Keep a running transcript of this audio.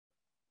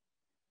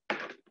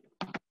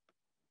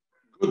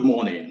Good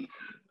morning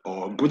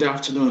or good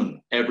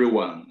afternoon,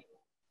 everyone,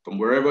 from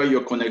wherever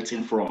you're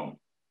connecting from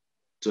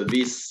to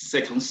this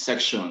second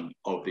section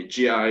of the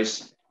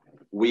GIS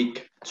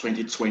Week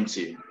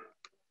 2020.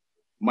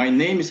 My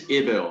name is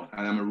Abel,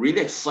 and I'm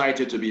really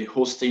excited to be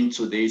hosting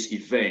today's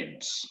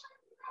event.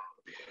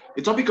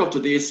 The topic of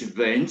today's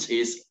event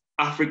is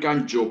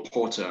African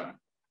Geoportal.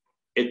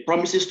 It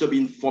promises to be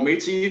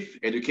informative,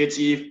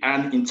 educative,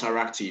 and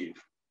interactive.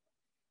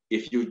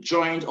 If you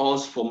joined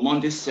us for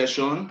Monday's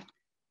session,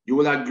 you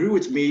will agree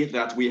with me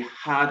that we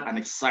had an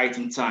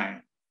exciting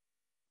time.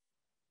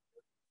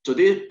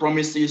 Today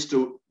promises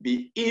to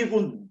be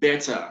even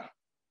better,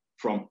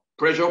 from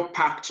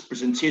pressure-packed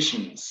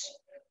presentations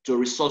to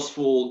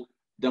resourceful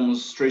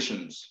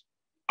demonstrations,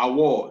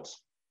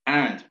 awards,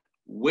 and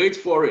wait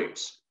for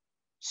it,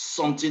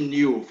 something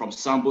new from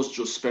Sambo's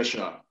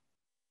Geospatial.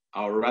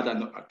 I'll rather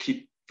not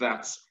keep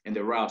that in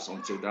the wraps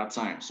until that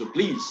time. So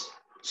please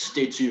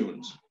stay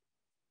tuned.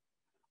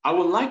 I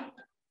would like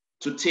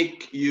to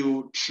take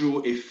you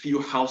through a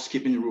few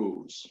housekeeping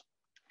rules.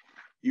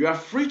 You are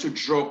free to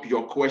drop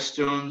your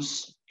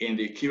questions in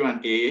the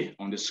Q&A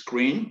on the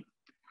screen.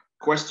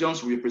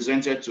 Questions will be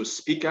presented to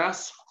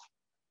speakers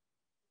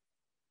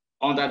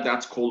under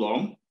that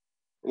column,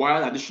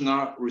 while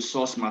additional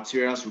resource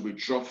materials will be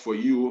dropped for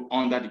you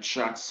under the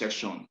chat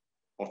section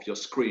of your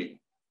screen.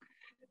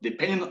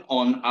 Depending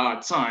on our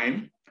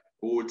time,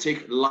 we will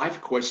take live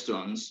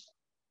questions.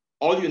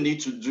 All you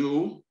need to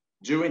do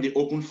during the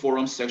open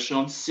forum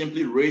section,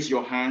 simply raise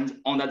your hand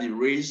under the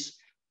raise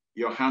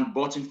your hand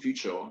button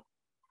feature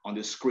on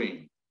the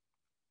screen.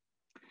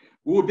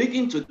 We will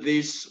begin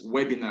today's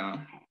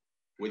webinar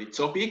with the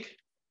topic,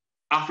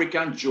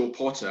 African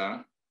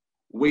Geoportal,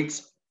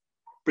 with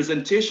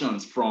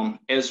presentations from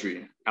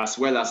Esri as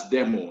well as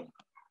demo.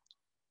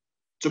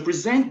 To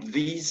present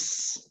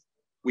these,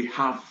 we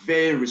have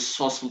very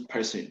resourceful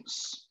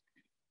persons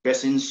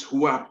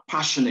who are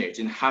passionate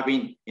in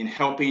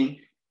helping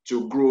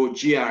to grow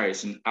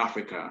GIS in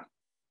Africa,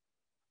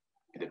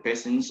 in the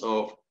persons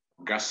of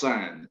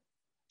Gassan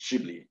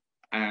Shibli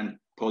and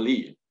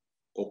Pauline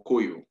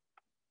Okoyo.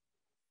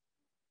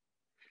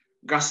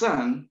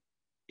 Gassan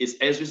is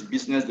Esri's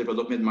Business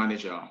Development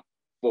Manager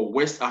for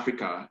West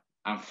Africa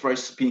and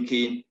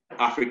first-speaking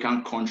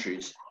African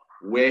countries,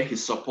 where he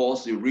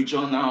supports the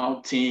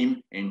regional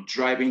team in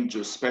driving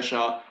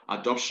geospatial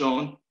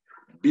adoption,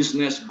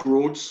 business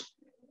growth,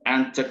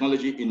 and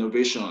technology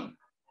innovation.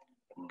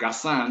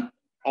 Gassan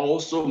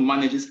also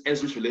manages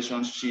Esri's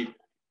relationship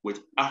with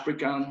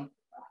African,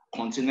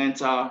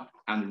 continental,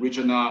 and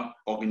regional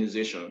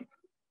organizations.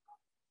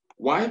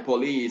 While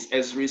Pauline is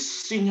Esri's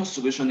senior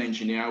solution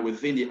engineer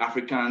within the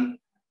African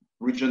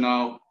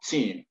regional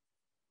team,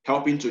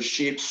 helping to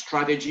shape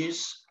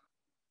strategies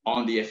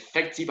on the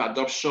effective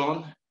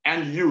adoption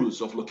and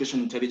use of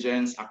location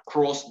intelligence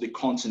across the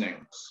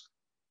continent.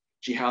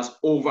 She has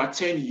over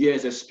 10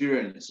 years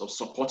experience of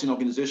supporting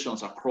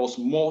organizations across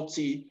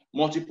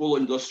multiple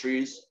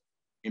industries,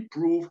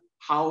 improve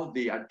how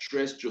they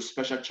address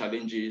geospatial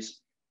challenges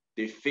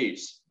they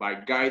face by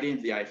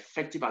guiding their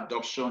effective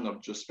adoption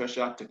of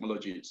geospatial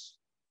technologies.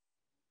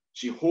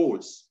 She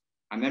holds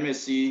an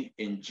MSc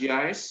in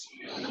GIS,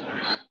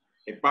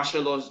 a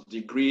bachelor's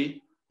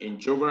degree in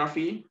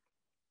geography,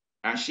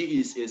 and she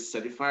is a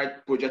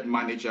certified project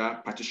manager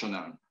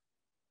practitioner.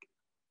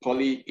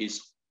 Pauline is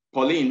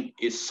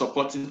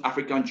supporting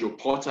African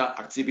Geoportal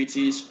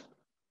activities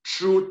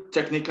through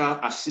technical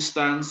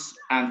assistance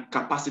and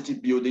capacity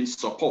building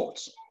support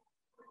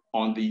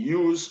on the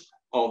use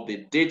of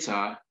the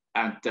data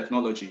and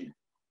technology,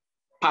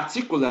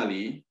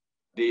 particularly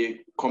the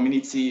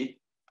community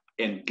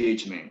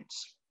engagement.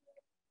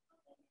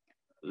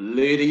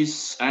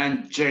 Ladies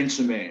and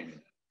gentlemen,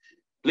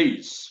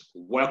 please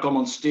welcome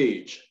on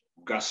stage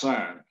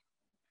Gassan.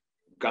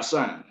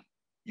 Gassan,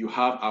 you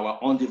have our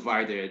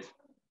undivided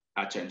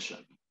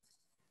attention.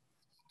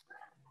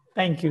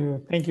 Thank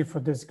you. Thank you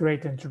for this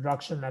great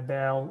introduction,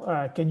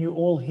 Abel. Can you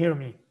all hear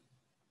me?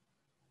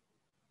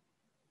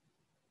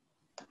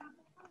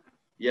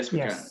 Yes, we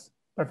can.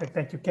 Perfect.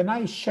 Thank you. Can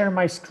I share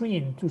my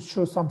screen to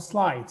show some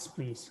slides,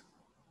 please?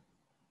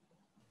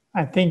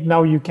 I think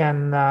now you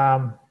can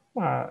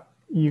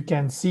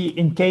see.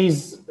 In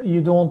case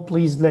you don't,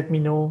 please let me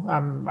know.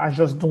 I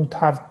just don't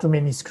have too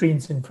many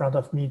screens in front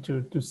of me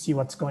to see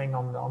what's going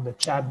on the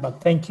chat,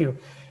 but thank you.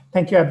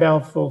 Thank you,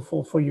 Abel,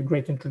 for your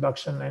great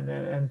introduction,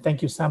 and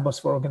thank you,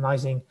 Sambos, for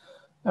organizing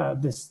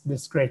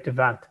this great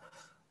event.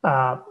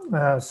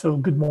 So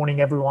good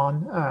morning,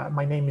 everyone.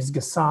 My name is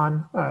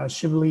Gassan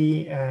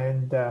Shibli,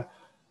 and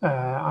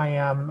I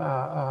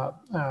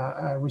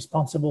am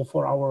responsible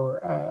for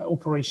our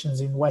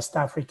operations in West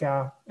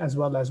Africa, as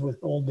well as with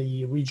all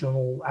the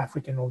regional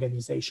African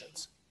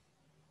organizations.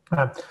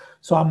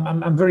 So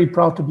I'm very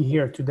proud to be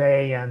here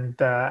today, and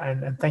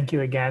thank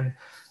you again.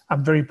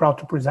 I'm very proud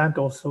to present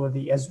also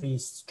the Esri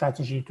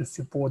strategy to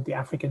support the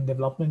African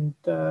development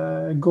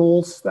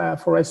goals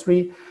for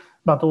Esri,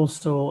 but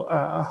also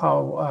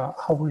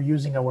how we're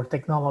using our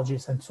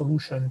technologies and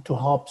solutions to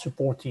help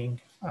supporting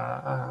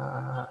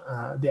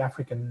the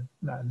African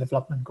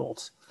development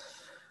goals.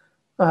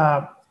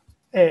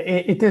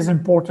 It is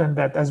important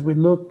that as we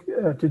look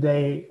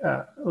today,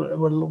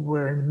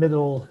 we're in the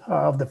middle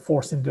of the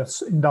fourth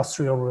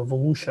industrial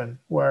revolution,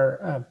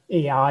 where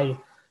AI,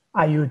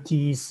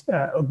 IoTs,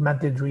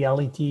 augmented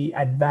reality,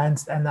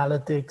 advanced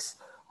analytics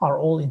are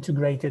all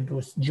integrated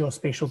with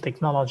geospatial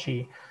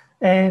technology,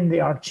 and they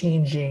are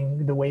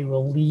changing the way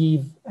we'll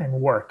live and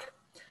work.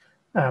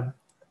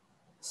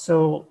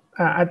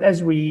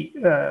 As we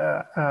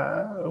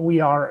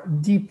are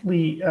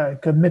deeply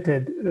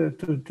committed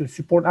to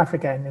support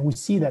Africa, and we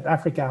see that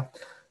Africa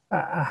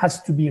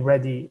has to be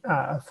ready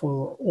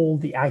for all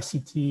the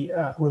ICT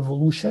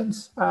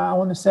revolutions, I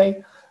want to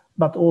say,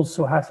 but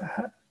also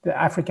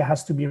Africa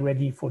has to be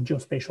ready for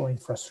geospatial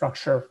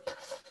infrastructure.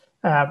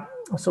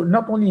 So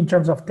not only in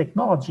terms of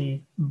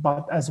technology,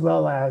 but as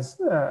well as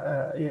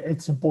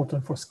it's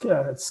important for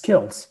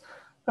skills.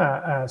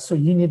 So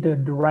you need the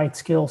right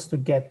skills to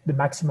get the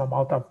maximum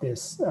out of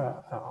this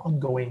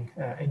ongoing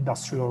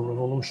industrial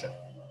revolution.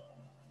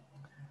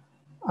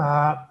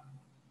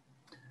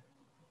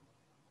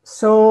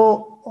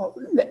 So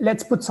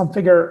let's put some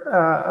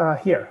figure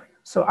here.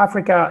 So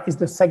Africa is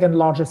the second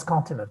largest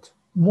continent.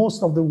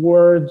 Most of the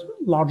world's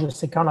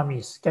largest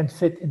economies can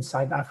fit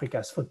inside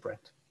Africa's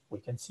footprint. We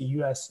can see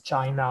US,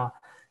 China,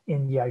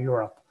 India,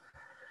 Europe.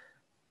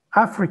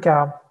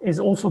 Africa is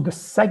also the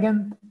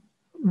second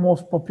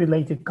most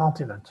populated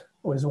continent,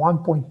 with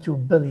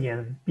 1.2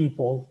 billion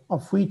people,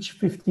 of which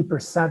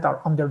 50% are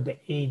under the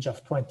age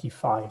of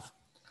 25.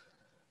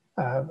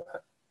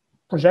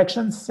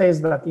 Projections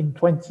says that in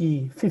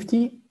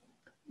 2050,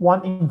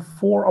 1 in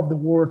 4 of the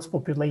world's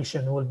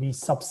population will be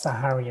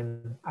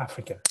sub-Saharan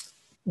African.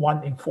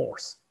 1 in 4.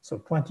 So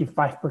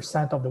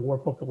 25% of the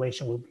world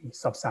population will be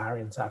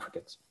sub-Saharan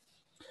Africans.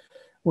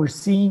 We're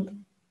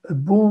seeing a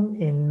boom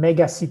in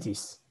mega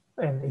cities,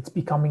 and it's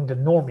becoming the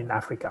norm in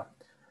Africa.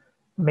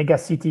 Mega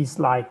cities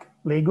like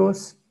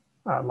Lagos,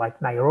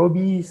 like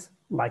Nairobi,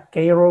 like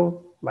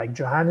Cairo, like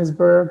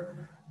Johannesburg,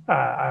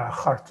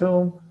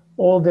 Khartoum,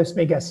 all these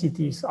mega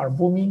cities are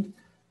booming.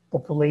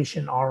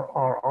 Population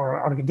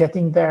are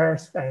getting there,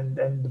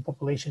 and the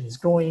population is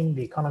growing,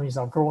 the economies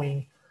are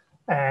growing,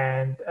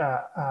 and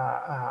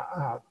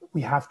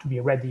we have to be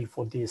ready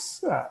for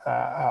this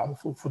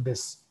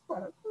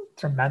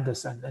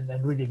tremendous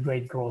and really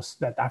great growth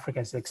that Africa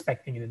is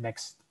expecting in the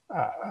next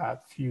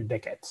few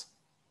decades.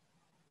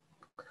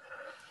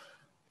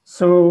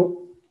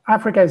 So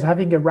Africa is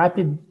having a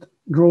rapid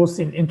growth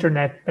in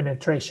internet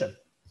penetration.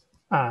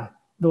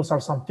 Those are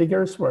some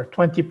figures where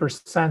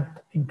 20%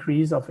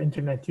 increase of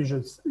internet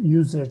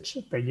usage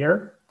per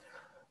year.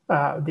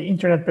 The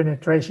internet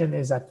penetration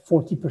is at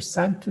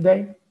 40%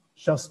 today,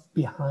 just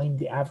behind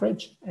the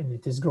average, and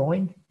it is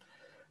growing.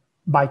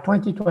 By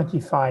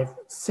 2025,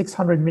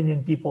 600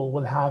 million people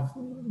will have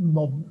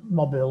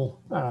mobile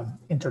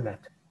internet.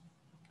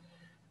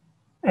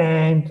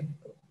 And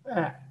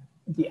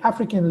the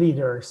African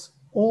leaders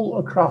all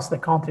across the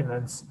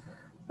continents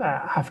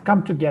have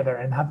come together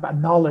and have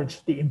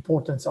acknowledged the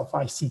importance of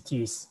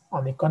ICTs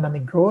on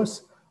economic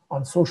growth,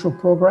 on social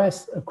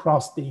progress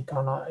across the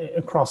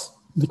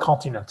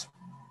continent.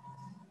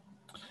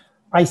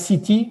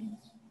 ICT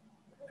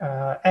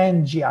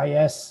and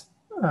GIS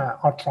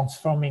are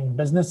transforming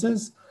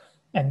businesses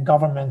and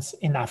governments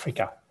in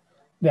Africa.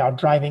 They are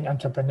driving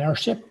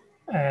entrepreneurship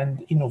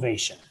and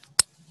innovation.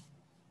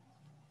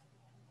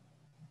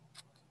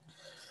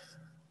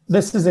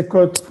 This is a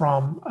quote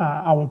from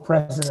our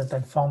president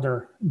and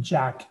founder,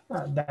 Jack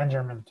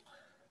Dangermond.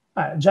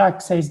 Jack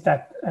says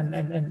that,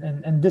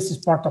 and this is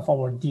part of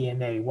our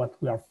DNA,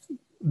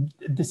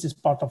 this is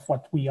part of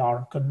what we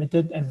are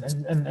committed,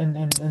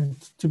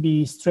 and to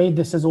be straight,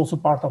 this is also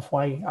part of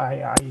why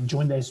I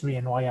joined Esri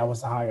and why I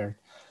was hired.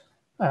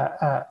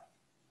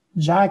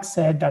 Jack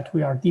said that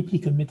we are deeply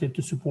committed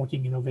to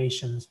supporting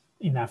innovations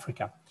in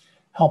Africa,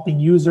 helping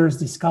users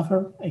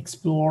discover,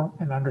 explore,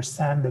 and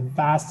understand the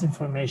vast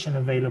information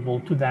available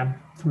to them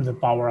through the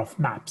power of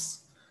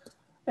maps.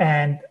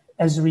 And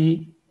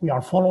Esri, we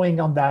are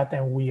following on that,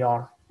 and we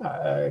are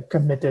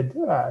committed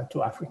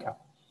to Africa.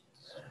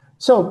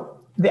 So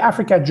the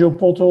Africa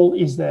Geoportal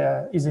is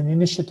an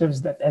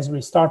initiative that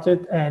Esri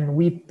started, and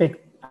we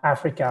picked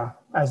Africa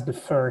as the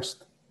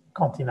first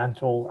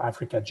continental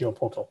Africa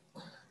Geoportal.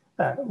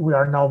 We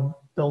are now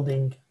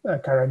building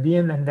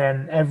Caribbean, and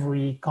then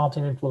every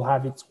continent will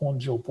have its own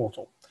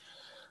geoportal.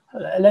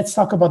 Let's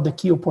talk about the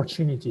key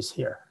opportunities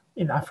here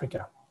in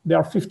Africa. There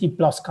are 50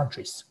 plus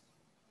countries.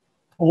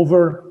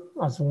 Over,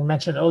 as we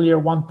mentioned earlier,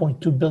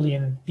 1.2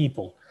 billion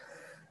people,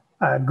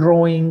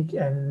 growing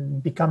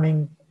and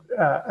becoming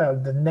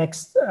the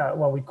next,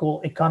 what we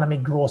call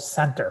economic growth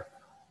center,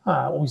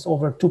 with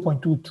over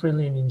 2.2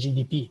 trillion in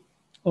GDP,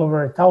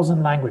 over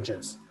 1,000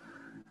 languages,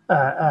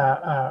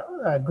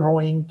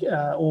 growing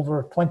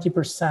over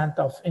 20%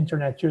 of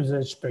internet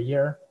usage per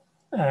year,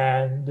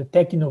 and the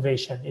tech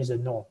innovation is a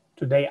norm.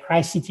 Today,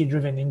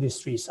 ICT-driven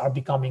industries are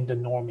becoming the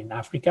norm in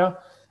Africa,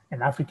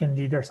 and African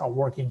leaders are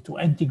working to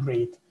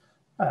integrate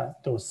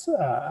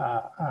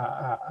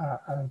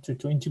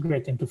to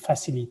integrate and to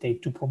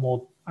facilitate, to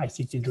promote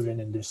ICT-driven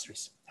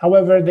industries.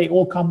 However, they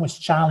all come with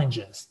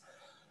challenges.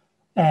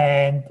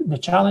 And the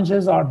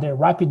challenges are the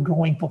rapid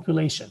growing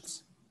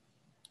populations,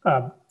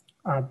 the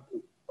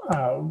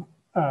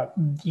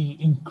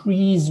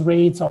increased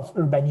rates of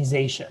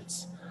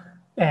urbanizations.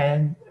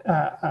 And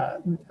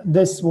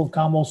this will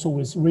come also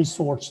with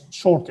resource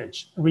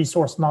shortage,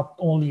 resource not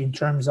only in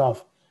terms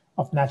of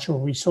natural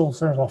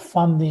resources, of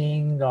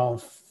funding,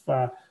 of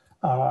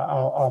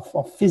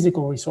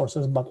physical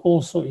resources, but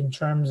also in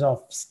terms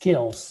of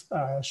skills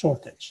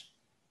shortage.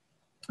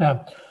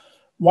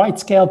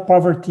 Wide-scale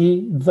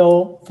poverty,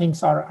 though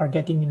things are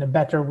getting in a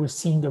better, we're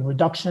seeing the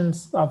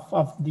reductions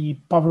of the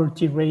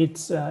poverty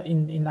rates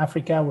in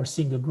Africa. We're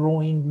seeing a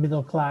growing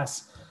middle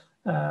class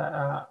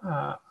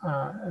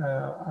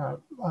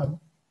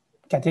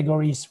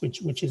categories,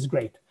 which is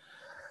great.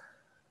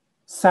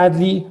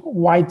 Sadly,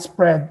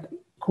 widespread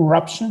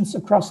corruptions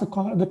across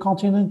the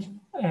continent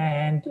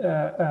and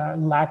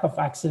lack of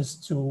access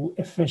to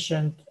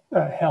efficient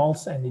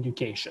health and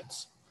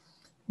educations.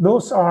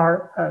 Those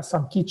are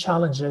some key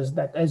challenges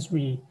that, as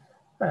we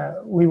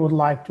would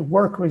like to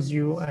work with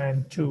you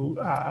and to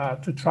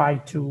try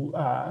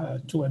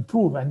to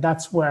improve, and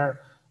that's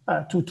where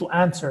to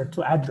answer,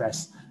 to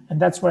address, and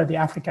that's where the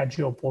Africa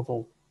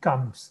Geoportal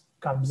comes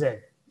in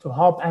to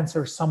help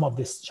answer some of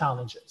these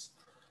challenges.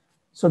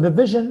 So the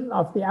vision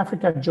of the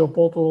Africa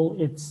Geoportal,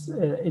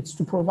 it's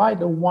to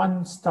provide a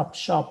one-stop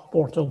shop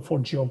portal for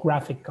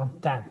geographic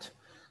content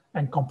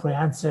and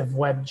comprehensive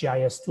web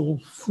GIS tool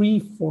free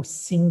for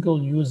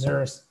single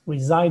users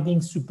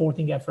residing,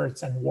 supporting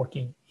efforts, and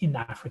working in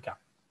Africa.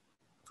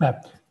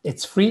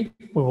 It's free,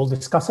 we will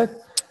discuss it,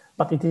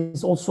 but it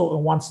is also a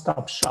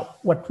one-stop shop.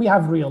 What we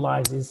have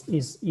realized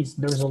is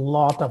there's a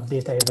lot of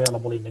data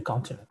available in the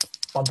continent,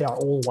 but they are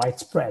all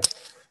widespread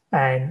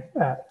and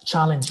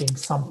challenging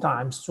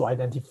sometimes to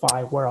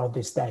identify where are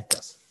these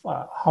data,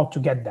 how to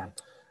get them.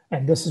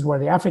 And this is where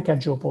the Africa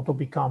Geoportal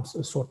becomes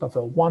a sort of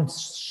a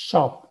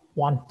one-shop,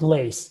 one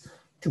place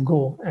to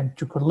go and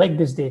to collect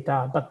this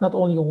data, but not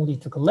only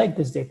to collect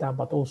this data,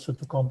 but also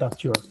to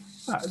conduct your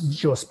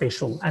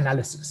geospatial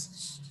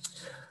analysis.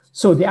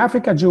 So the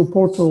Africa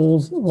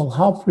Geoportals will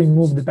help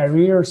remove the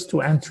barriers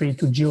to entry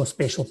to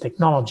geospatial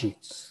technology,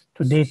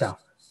 to data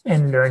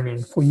and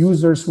learning for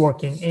users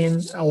working in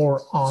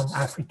or on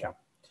Africa.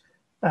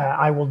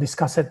 I will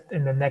discuss it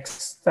in the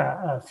next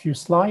few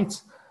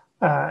slides.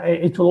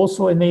 It will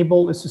also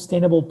enable a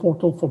sustainable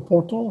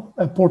portal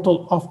of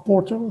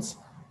portals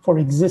for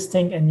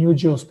existing and new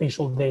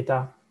geospatial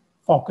data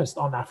focused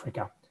on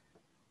Africa.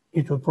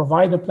 It will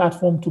provide a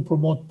platform to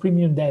promote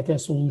premium data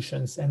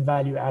solutions and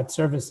value-add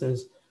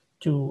services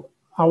to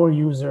our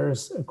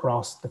users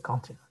across the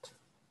continent.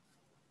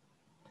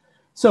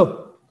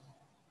 So,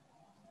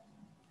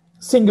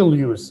 single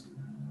use.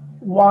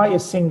 Why a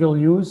single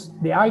use?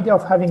 The idea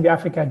of having the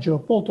Africa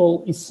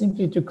Geoportal is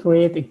simply to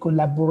create a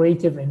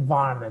collaborative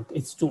environment.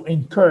 It's to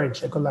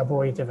encourage a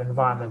collaborative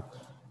environment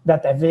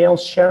that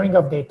avails sharing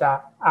of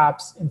data,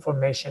 apps,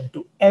 information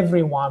to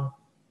everyone,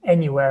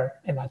 anywhere,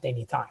 and at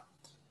any time.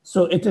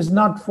 So it is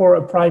not for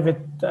a private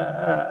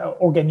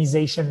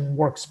organization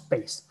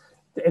workspace.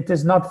 It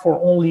is not for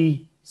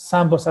only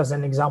Sambos, as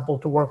an example,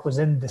 to work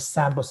within the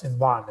Sambos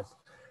environment.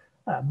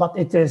 But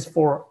it is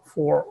for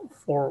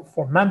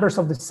members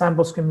of the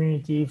Sambos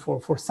community, for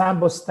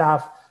Sambos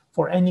staff,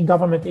 for any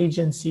government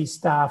agency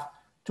staff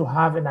to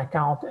have an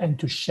account and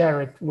to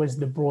share it with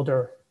the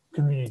broader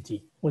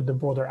community, with the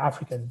broader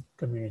African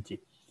community.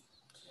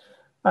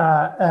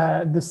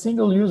 The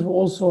single use will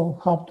also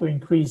help to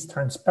increase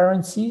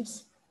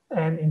transparencies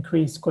and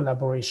increase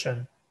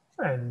collaboration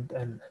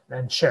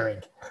and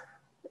sharing.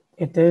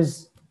 It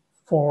is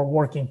for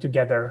working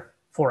together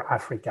for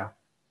Africa.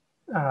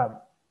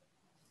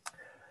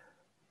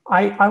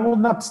 I will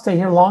not stay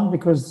here long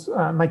because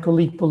my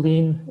colleague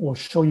Pauline will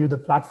show you the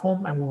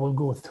platform and we will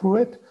go through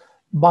it.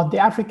 But the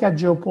Africa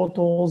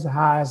Geoportals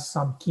has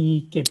some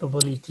key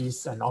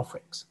capabilities and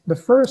offerings. The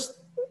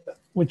first,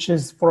 which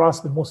is for us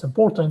the most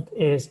important,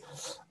 is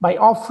by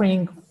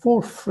offering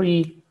for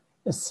free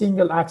a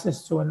single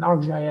access to an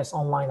ArcGIS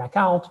online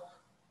account,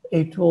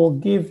 it will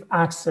give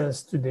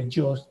access to the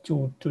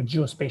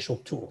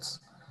geospatial tools.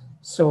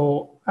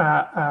 So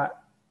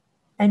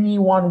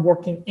anyone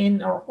working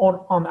in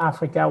or on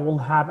Africa will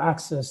have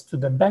access to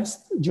the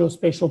best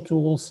geospatial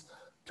tools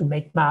to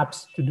make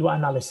maps, to do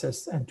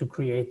analysis, and to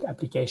create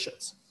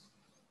applications.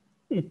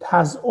 It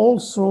has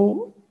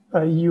also,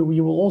 you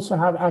will also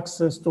have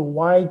access to a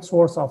wide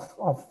source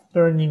of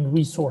learning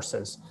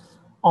resources,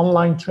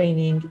 online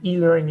training,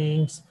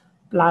 e-learnings,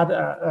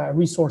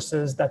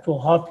 resources that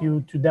will help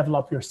you to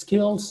develop your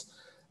skills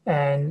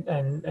and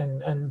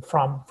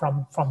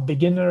from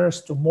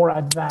beginners to more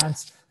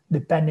advanced,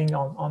 depending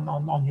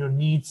on your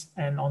needs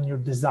and on your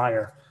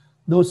desire.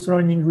 Those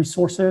learning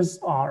resources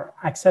are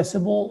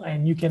accessible,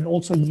 and you can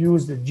also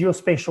use the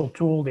geospatial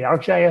tool, the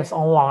ArcGIS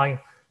Online,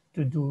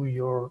 to do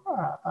your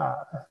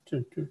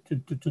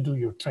to do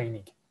your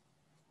training.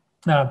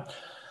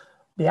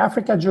 The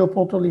Africa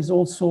Geoportal is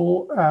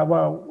also,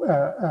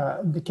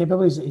 the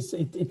capability is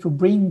it will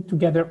bring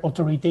together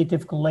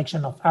authoritative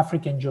collection of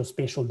African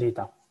geospatial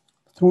data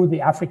through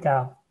the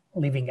Africa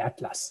Living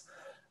Atlas.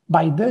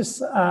 By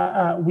this,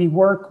 we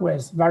work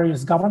with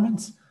various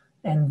governments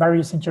and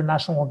various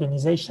international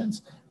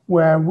organizations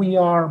where we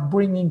are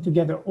bringing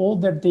together all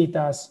their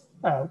data,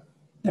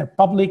 their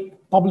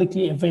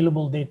publicly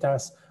available data,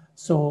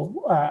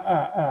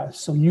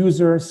 so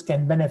users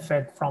can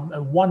benefit from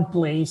one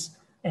place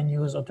and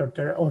use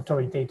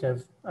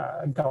authoritative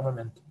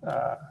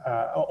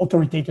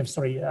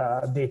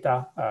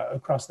data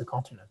across the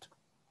continent.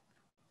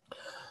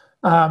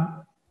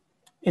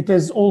 It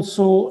is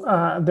also,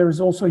 there is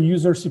also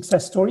user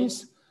success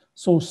stories.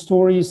 So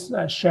stories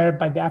shared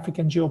by the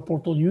African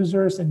Geoportal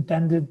users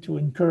intended to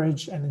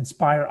encourage and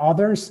inspire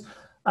others.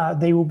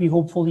 They will be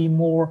hopefully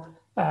more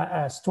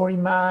story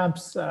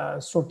maps,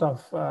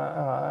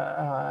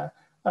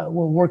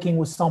 we're working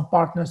with some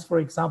partners, for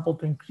example,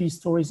 to increase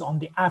stories on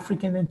the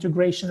African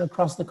integration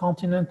across the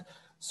continent.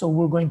 So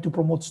we're going to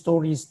promote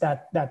stories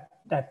that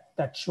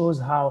shows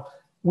how,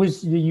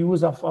 with the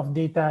use of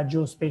data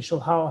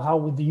geospatial, how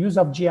with the use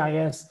of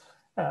GIS,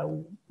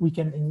 we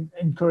can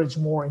encourage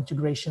more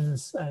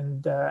integrations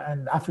and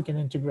African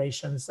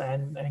integrations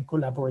and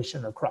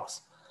collaboration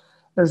across.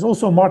 There's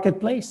also a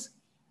marketplace.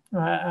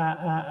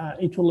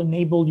 It will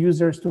enable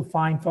users to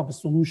find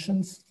focused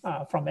solutions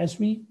from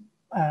Esri,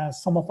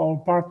 some of our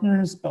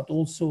partners, but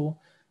also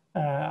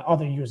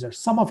other users.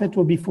 Some of it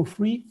will be for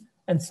free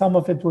and some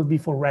of it will be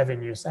for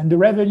revenues. And the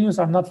revenues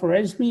are not for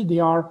Esri, they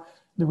are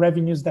the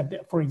revenues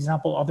that, for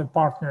example, other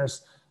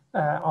partners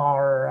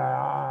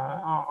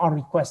are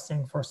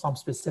requesting for some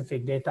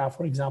specific data.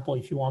 For example,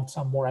 if you want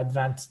some more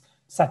advanced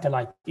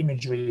satellite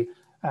imagery,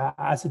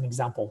 as an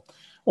example.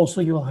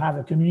 Also, you'll have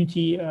a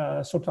community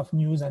sort of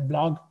news and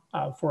blog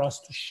for us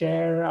to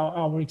share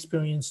our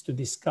experience, to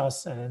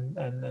discuss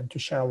and to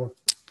share our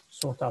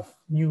sort of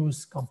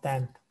news,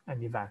 content,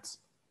 and events.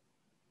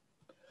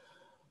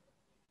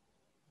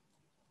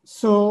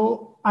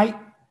 So I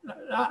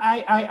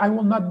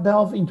will not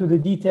delve into the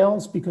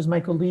details because my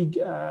colleague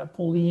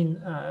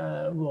Pauline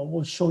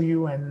will show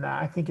you, and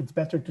I think it's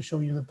better to show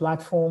you the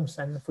platforms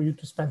and for you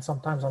to spend some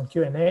time on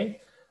Q&A.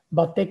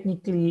 But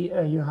technically,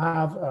 you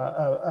have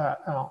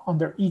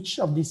under each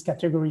of these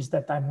categories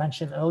that I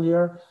mentioned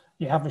earlier,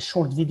 you have a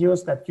short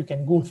videos that you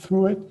can go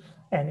through it,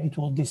 and it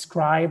will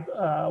describe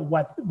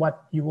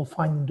what you will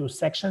find in those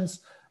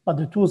sections. But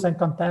the tools and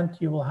content,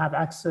 you will have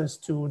access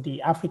to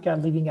the Africa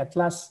Living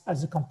Atlas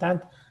as a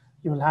content.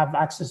 You will have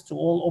access to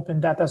all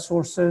open data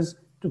sources,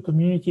 to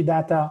community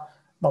data,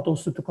 but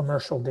also to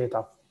commercial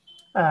data.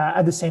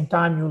 At the same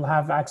time, you'll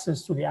have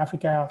access to the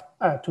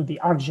to the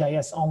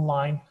ArcGIS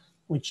Online,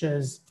 which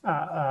is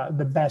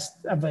the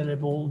best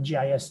available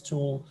GIS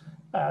tool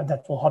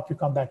that will help you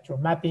conduct your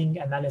mapping,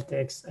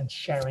 analytics, and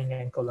sharing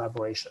and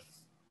collaboration.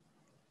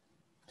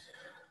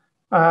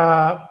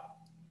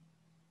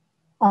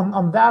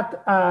 On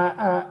that,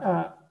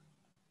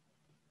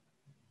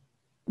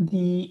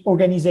 the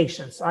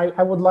organizations,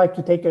 I would like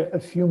to take a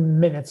few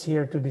minutes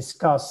here to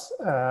discuss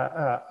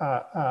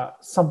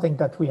something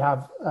that we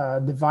have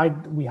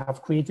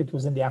created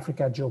within the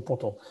Africa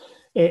Geoportal.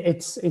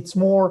 It's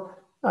more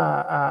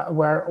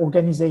where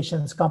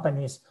organizations,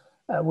 companies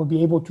will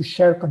be able to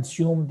share,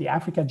 consume the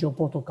Africa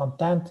Geoportal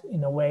content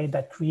in a way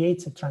that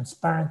creates a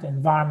transparent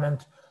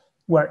environment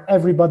where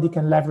everybody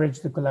can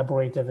leverage the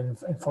collaborative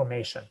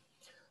information.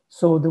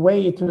 So the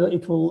way it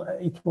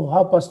will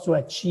help us to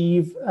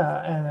achieve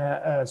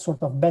a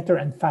sort of better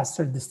and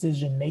faster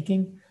decision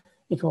making.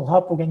 It will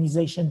help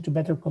organizations to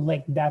better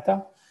collect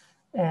data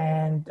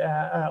and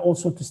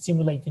also to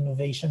stimulate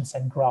innovations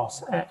and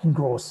growth.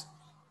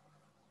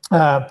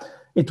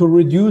 It will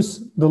reduce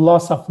the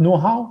loss of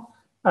know-how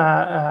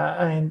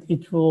and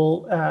it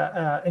will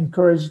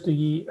encourage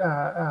the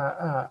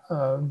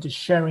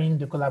sharing,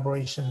 the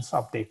collaborations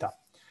of data.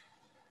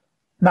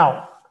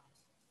 Now,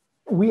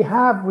 we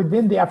have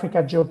within the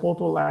Africa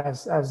Geoportal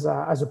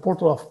as a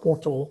portal of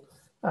portal,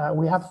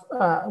 we have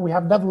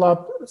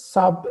developed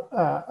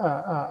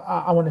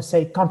I want to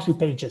say country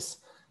pages,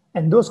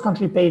 and those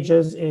country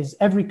pages is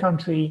every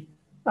country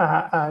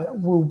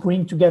will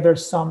bring together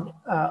some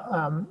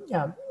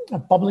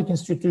public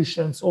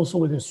institutions, also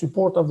with the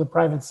support of the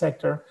private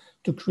sector,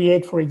 to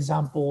create, for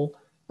example,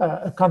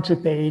 a country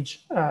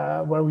page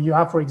where you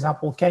have, for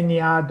example,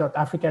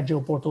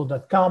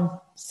 Kenya.africageoportal.com,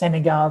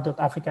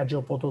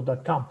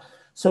 Senegal.africageoportal.com.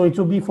 So it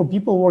will be for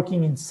people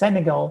working in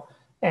Senegal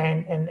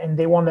and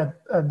they want to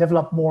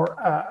develop more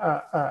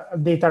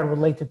data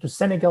related to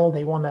Senegal.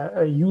 They want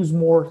to use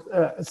more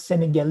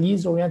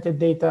Senegalese-oriented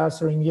data,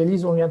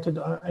 Senegalese-oriented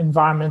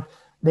environment.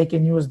 They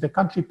can use the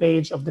country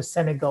page of the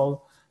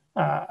Senegal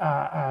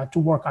to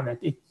work on it.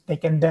 They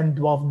can then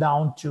delve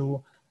down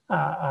to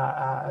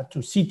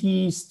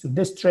cities, to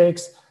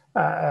districts.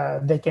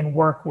 They can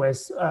work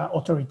with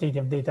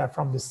authoritative data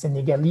from the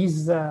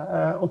Senegalese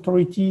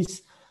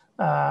authorities.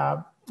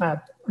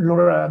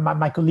 Laura,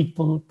 my colleague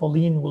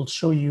Pauline will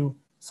show you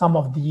some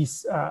of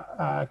these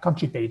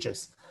country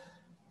pages.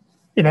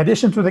 In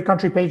addition to the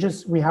country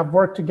pages, we have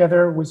worked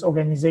together with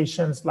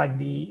organizations like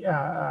the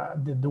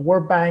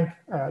World Bank,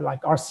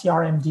 like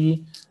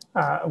RCRMD,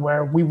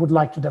 where we would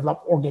like to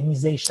develop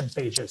organization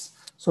pages.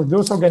 So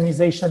those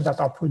organizations that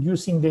are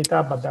producing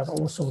data, but that are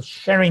also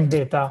sharing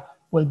data,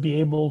 will be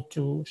able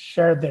to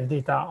share their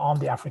data on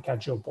the Africa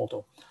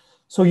Geoportal.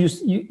 So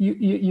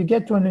you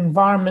get to an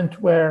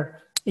environment where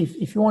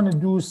if you want to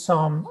do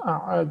some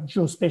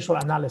geospatial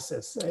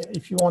analysis,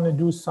 if you want to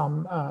do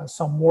some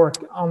work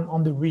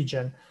on the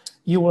region,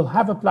 you will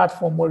have a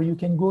platform where you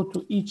can go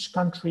to each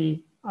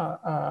country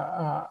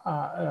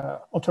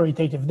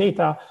authoritative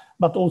data,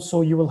 but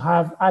also you will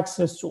have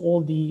access to all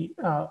the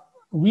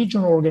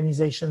regional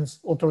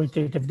organizations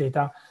authoritative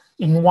data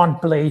in one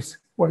place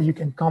where you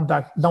can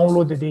contact,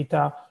 download the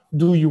data,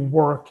 do your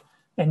work.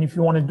 And if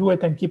you want to do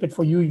it and keep it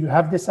for you, you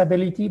have this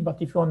ability,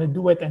 but if you want to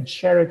do it and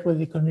share it with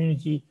the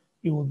community,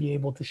 you will be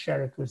able to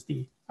share it with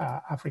the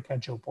Africa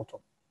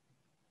Geoportal.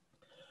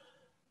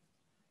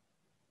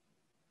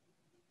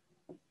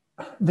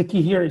 The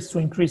key here is to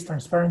increase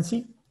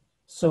transparency.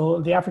 So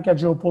the Africa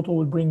Geoportal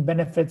will bring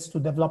benefits to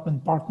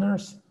development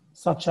partners,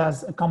 such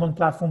as a common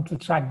platform to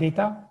track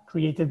data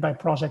created by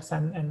projects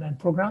and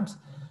programs.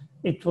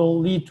 It will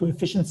lead to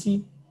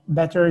efficiency,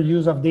 better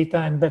use of data,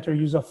 and better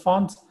use of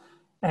funds.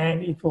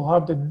 And it will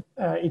help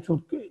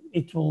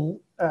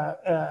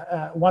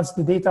once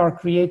the data are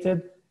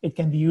created, it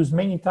can be used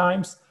many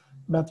times,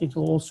 but it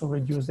will also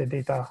reduce the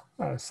data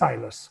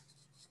silos.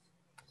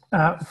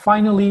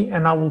 Finally,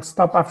 and I will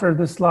stop after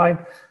this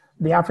slide,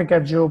 the Africa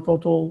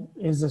Geoportal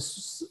is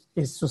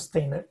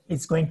sustainable.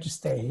 It's going to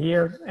stay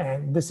here,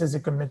 and this is a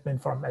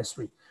commitment from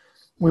Esri.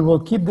 We will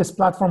keep this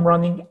platform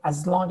running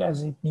as long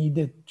as it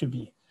needed to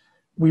be.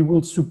 We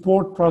will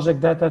support project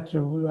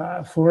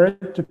data for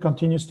it to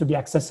continue to be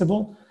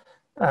accessible.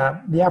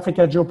 The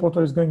Africa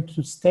Geoportal is going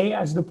to stay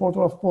as the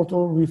portal of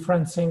portal,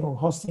 referencing or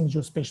hosting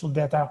geospatial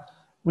data,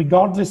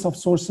 regardless of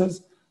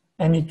sources,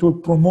 and it will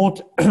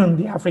promote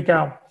the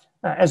Africa,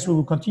 as we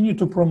will continue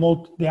to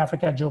promote the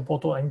Africa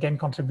Geoportal and gain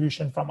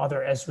contribution from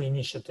other Esri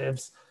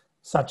initiatives,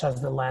 such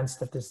as the land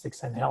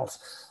statistics and health.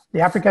 The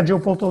Africa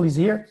Geoportal is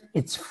here.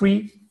 It's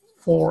free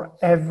for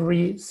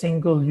every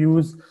single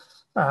use,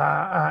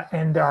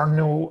 and there are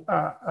no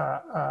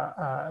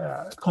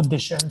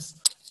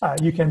conditions.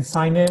 You can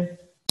sign in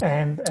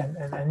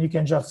and you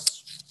can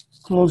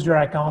just close your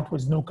account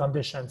with no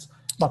conditions.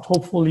 But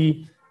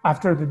hopefully,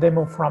 after the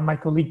demo from my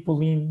colleague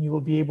Pauline, you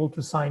will be able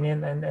to sign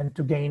in and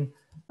to gain,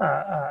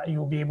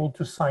 you'll be able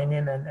to sign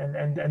in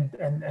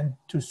and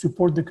to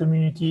support the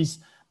communities,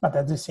 but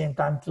at the same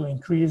time to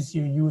increase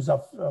your use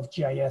of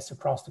GIS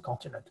across the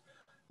continent.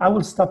 I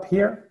will stop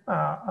here.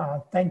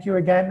 Thank you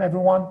again,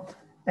 everyone.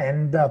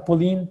 And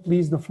Pauline,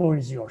 please, the floor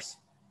is yours.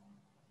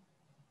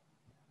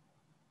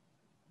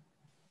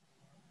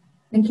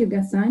 Thank you,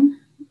 Gassan,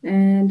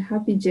 and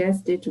happy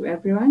GIS Day to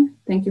everyone.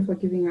 Thank you for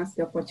giving us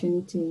the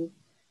opportunity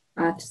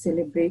to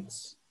celebrate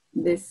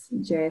this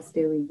GIS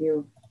Day with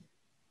you.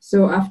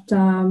 So after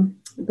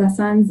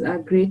Gassan's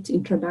great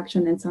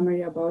introduction and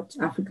summary about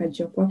Africa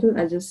Geoportal,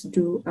 I'll just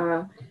do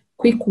a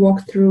quick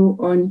walkthrough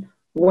on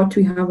what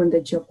we have on the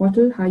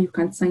Geoportal, how you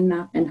can sign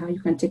up, and how you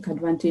can take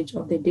advantage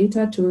of the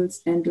data,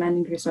 tools, and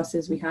learning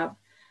resources we have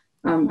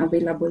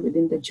available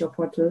within the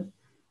Geoportal.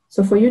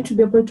 So for you to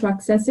be able to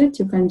access it,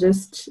 you can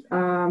just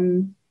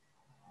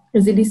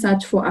easily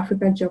search for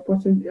Africa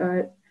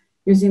Geoportal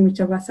using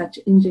whichever search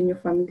engine you're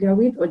familiar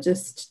with, or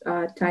just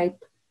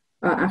type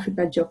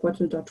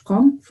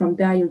africageoportal.com. From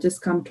there, you'll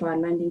just come to our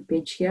landing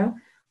page here,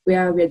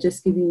 where we're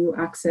just giving you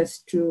access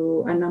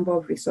to a number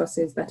of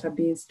resources that are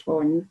based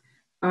on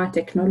our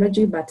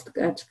technology, but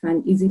that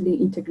can easily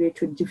integrate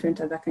with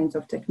different other kinds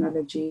of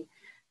technology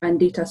and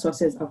data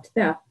sources out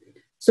there.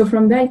 So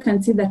from there, you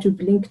can see that we've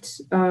linked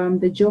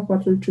the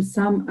Geoportal to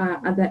some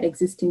other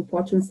existing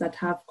portals that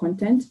have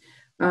content.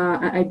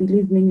 I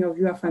believe many of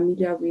you are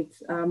familiar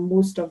with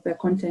most of the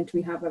content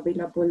we have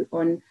available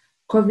on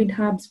COVID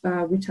hubs,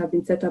 which have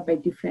been set up by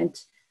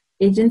different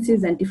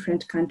agencies and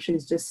different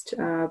countries, just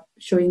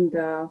showing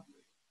the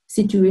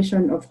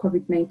situation of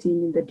COVID-19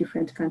 in the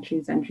different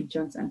countries and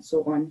regions and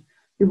so on.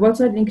 We've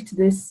also linked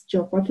this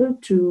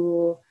Geoportal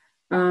to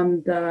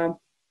the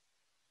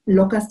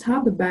Locust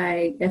Hub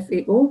by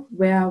FAO,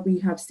 where we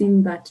have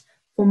seen that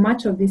for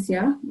much of this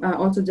year,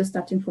 also just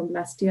starting from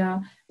last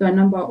year, there are a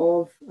number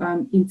of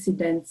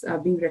incidents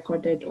being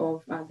recorded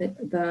of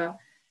the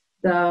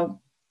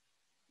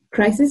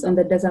crisis on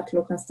the desert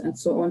locust and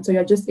so on. So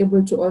you're just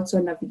able to also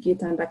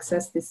navigate and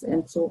access this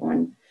and so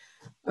on.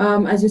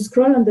 As you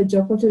scroll on the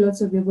Geoportal, you'll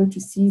also be able to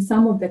see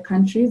some of the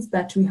countries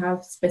that we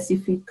have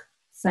specific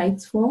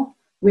sites for,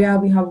 where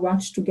we have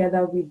worked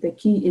together with the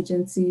key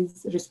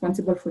agencies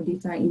responsible for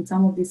data in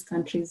some of these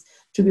countries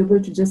to be able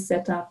to just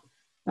set up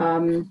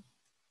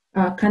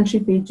country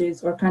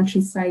pages or country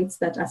sites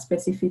that are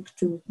specific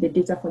to the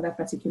data for that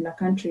particular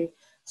country.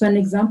 So an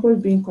example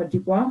being Cote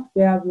d'Ivoire,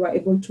 where we were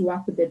able to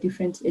work with the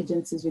different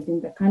agencies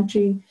within the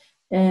country.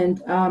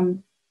 And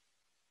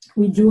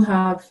we do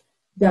have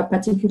the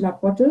particular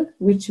portal,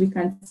 which we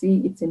can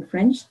see it's in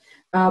French,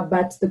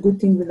 But the good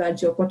thing with our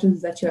Geoportal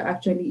is that you're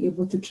actually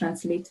able to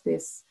translate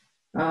this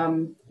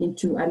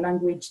into a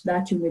language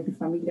that you may be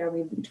familiar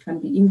with. It can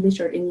be English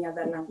or any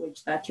other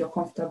language that you're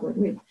comfortable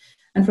with.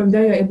 And from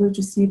there, you're able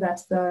to see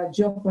that the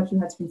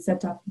Geoportal has been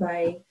set up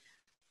by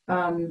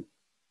a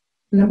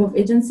number of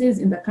agencies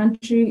in the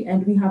country,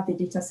 and we have the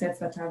data sets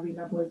that are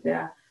available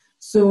there.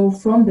 So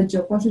from the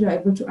Geoportal, you're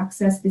able to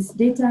access this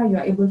data,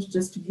 you're able to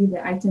just view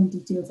the item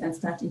details and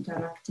start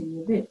interacting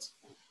with it.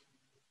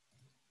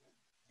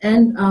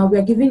 And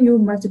we're giving you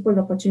multiple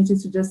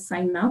opportunities to just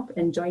sign up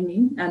and join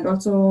in. And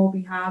also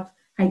we have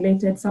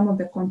highlighted some of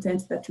the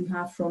content that we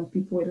have from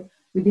people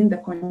within the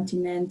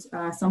continent,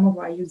 some of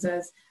our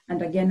users.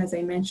 And again, as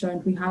I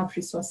mentioned, we have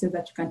resources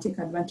that you can take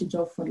advantage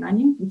of for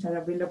learning, which are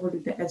available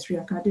with the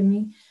Esri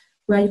Academy,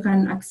 where you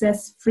can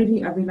access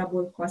freely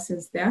available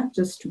courses there,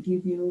 just to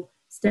give you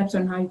steps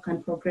on how you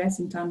can progress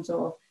in terms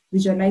of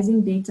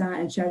visualizing data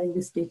and sharing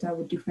this data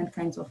with different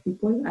kinds of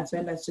people, as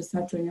well as just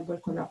how to enable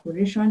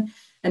collaboration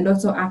and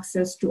also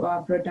access to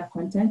our broader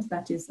content,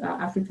 that is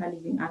Africa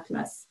Living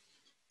Atlas.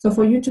 So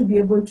for you to be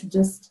able to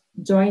just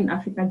join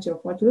Africa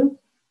Geoportal,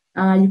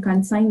 you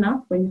can sign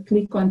up. When you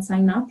click on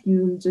sign up,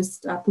 you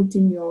just put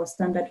in your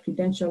standard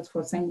credentials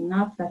for signing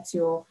up. That's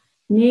your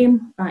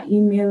name,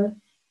 email,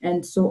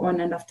 and so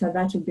on. And after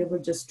that, you'll be able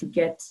just to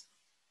get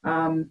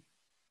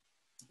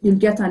you'll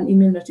get an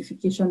email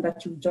notification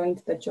that you've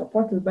joined the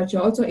Geoportal, but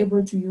you're also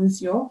able to use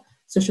your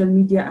social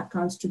media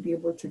accounts to be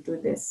able to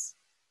do this.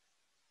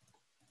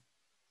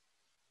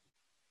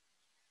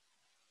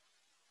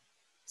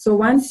 So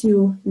once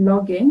you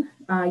log in,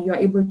 you're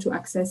able to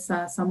access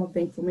some of the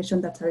information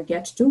that I'll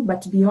get to,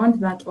 but beyond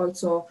that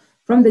also,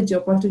 from the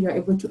Geoportal, you're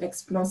able to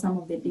explore some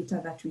of the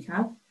data that we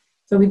have.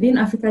 So within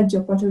Africa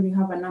Geoportal, we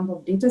have a number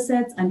of data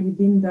sets, and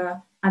within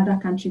the other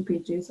country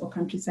pages or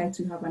country sites,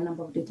 we have a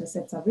number of data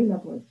sets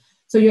available.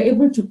 So you're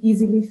able to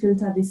easily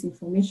filter this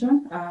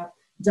information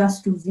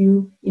just to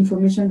view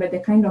information by the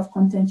kind of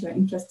content you're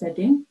interested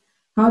in,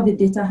 how the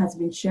data has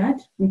been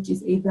shared, which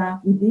is either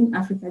within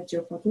Africa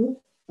Geoportal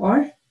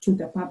or to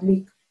the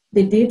public,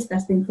 the date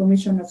that the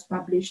information was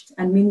published,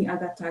 and many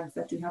other tags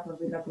that we have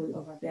available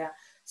over there.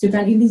 So you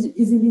can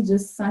easily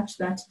just search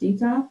that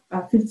data,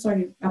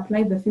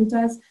 apply the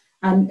filters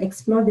and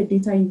explore the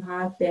data you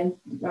have, then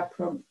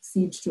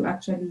proceed to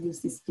actually use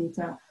this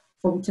data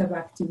for whichever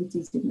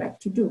activities you'd like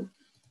to do.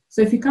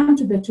 So if you come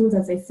to the tools,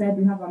 as I said,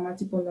 we have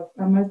multiple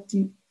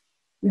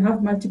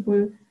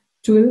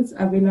tools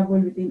available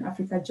within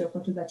Africa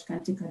Geoportal that you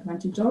can take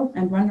advantage of.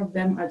 And one of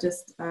them I'll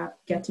just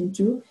get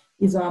into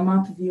is our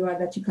map viewer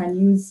that you can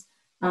use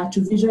to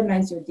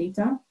visualize your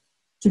data,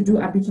 to do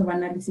a bit of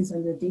analysis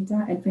on your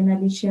data, and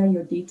finally share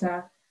your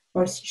data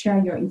or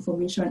share your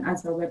information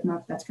as a web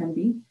map that can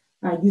be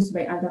used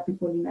by other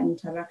people in an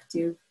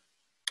interactive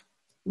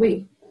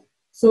way.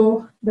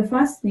 So the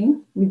first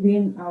thing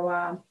within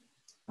our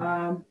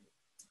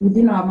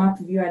map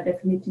viewer,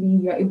 definitely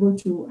you're able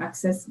to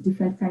access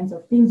different kinds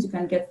of things. You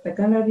can get the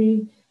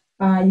gallery.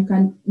 You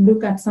can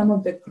look at some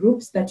of the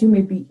groups that you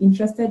may be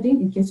interested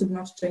in case you've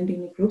not joined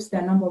any groups.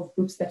 There are a number of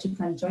groups that you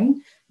can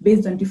join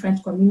based on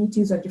different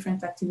communities or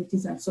different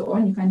activities and so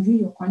on. You can view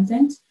your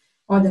content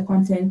or the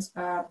content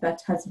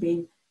that has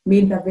been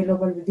made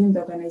available within the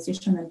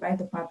organization and by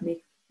the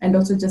public, and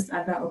also just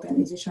other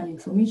organization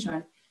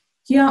information.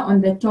 Here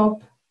on the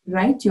top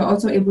right, you're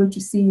also able to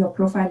see your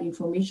profile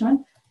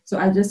information. So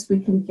I'll just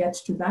quickly get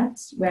to that,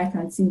 where I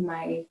can see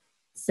my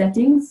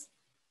settings.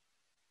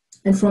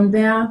 And from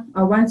there,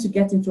 once you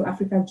get into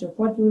Africa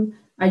Geoportal,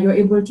 you're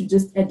able to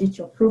just edit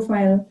your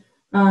profile.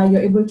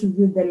 You're able to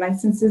view the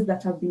licenses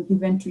that have been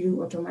given to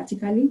you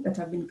automatically, that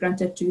have been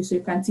granted to you. So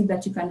you can see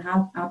that you can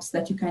have apps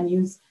that you can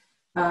use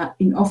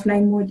in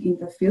offline mode in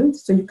the field.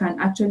 So you can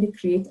actually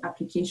create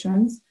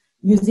applications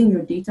using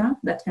your data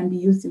that can be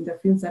used in the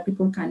fields that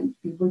people can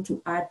be able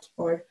to add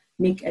or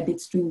make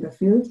edits to in the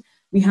field.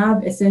 We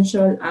have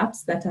essential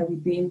apps that are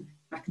within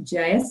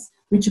GIS,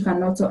 which you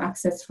can also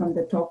access from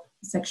the top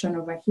section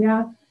over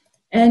here.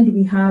 And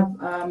we have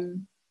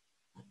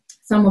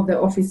some of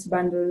the Office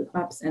bundle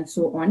apps and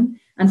so on.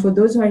 And for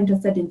those who are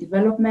interested in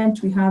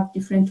development, we have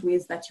different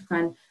ways that you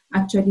can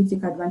actually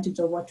take advantage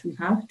of what we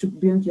have to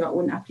build your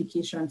own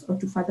applications or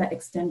to further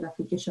extend the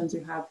applications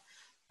we have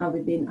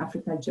within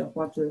Africa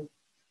Geoportal.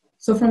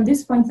 So from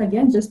this point,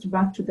 again, just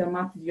back to the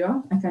map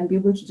viewer, I can be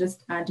able to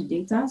just add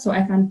data. So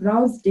I can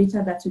browse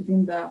data that's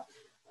within the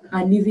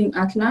Living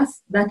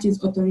Atlas, that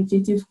is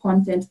authoritative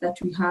content that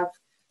we have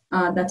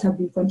that have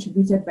been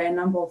contributed by a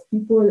number of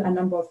people, a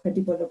number of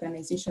credible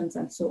organizations,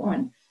 and so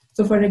on.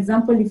 So for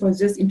example, if I was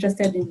just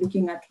interested in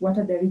looking at what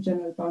are the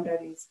regional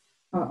boundaries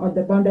or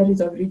the boundaries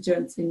of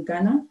regions in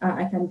Ghana,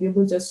 I can be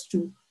able just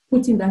to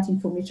put in that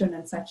information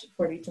and search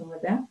for it over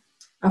there.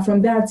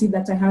 From there, I'll see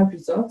that I have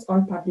results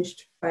all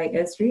published by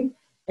Esri,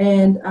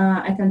 and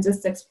I can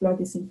just explore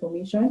this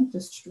information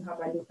just to have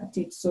a look at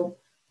it. So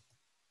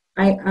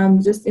I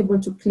am just able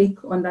to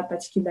click on that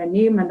particular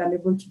name, and I'm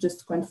able to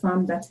just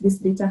confirm that this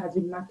data has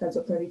been marked as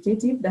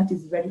authoritative. That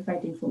is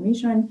verified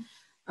information.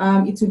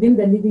 It's within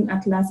the Living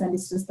Atlas, and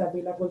it's just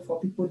available for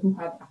people who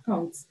have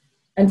accounts.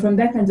 And from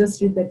there, I can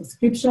just read the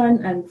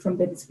description. And from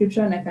the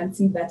description, I can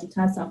see that it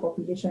has some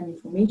population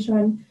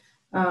information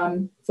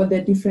for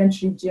the different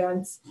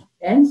regions,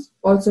 and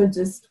also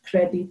just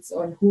credits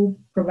on who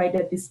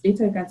provided this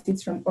data. You can see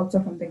it's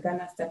also from the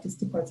Ghana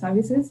Statistical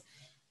Services.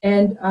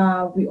 And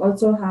we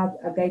also have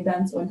a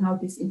guidance on how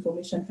this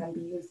information can be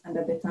used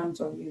under the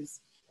terms of use.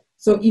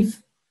 So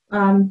if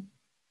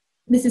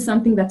this is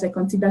something that I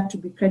consider to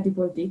be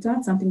credible data,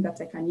 something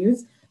that I can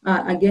use,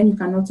 again, you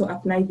can also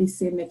apply this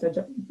same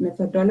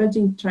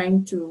methodology in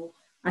trying to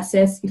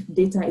assess if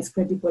data is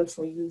credible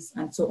for use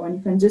and so on.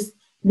 You can just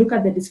look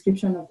at the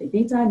description of the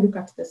data, look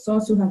at the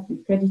source who has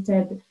been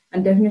credited,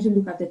 and definitely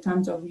look at the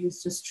terms of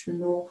use just to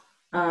know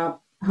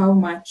how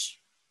much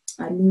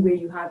leeway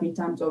you have in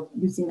terms of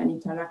using and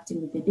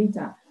interacting with the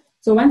data.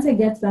 So once I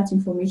get that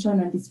information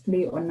on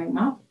display on my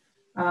map,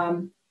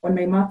 on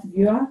my map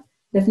viewer,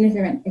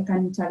 definitely I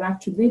can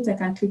interact with it. I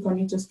can click on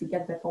it just to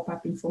get the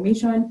pop-up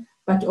information.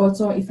 But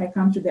also if I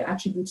come to the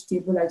attribute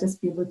table, I'll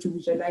just be able to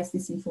visualize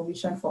this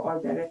information for all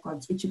the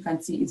records, which you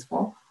can see is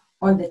for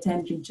all the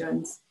 10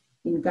 regions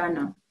in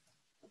Ghana.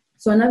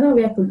 So another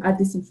way I could add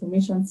this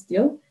information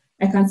still,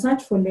 I can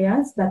search for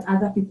layers that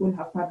other people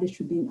have published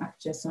within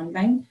ArcGIS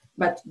Online,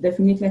 but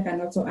definitely I can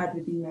also add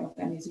within my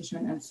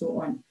organization and so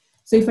on.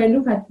 So if I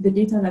look at the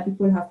data that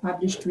people have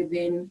published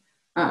within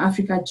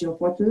Africa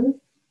Geoportal,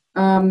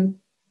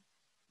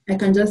 I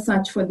can just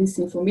search for this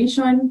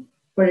information.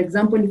 For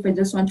example, if I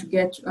just want to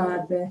get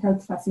the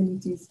health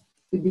facilities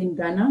within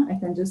Ghana, I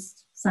can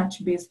just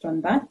search based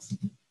on that.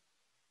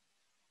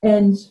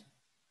 And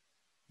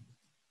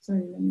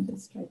sorry, let me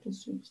just try to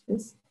switch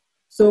this.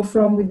 So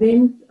from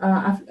within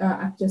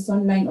ArcGIS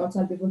Online, also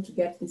I'll be able to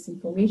get this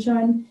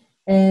information.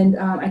 And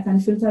I can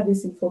filter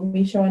this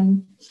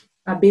information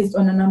based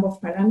on a number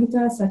of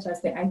parameters, such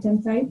as the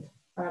item type,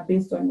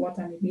 based on what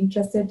I'm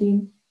interested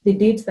in, the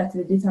date that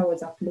the data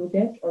was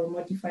uploaded or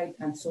modified,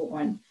 and so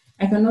on.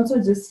 I can also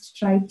just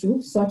try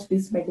to sort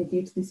this by the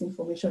date this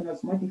information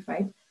was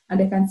modified. And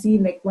I can see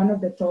like one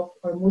of the top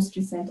or most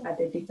recent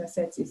added data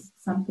sets is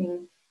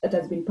something that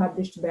has been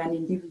published by an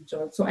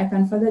individual. So I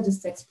can further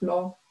just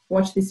explore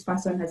what this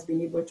person has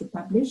been able to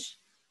publish.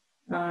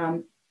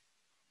 In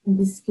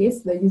this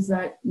case, the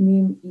user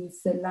name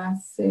is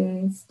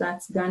Selassie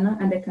Stats Ghana,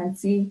 and I can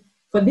see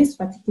for this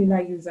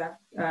particular user,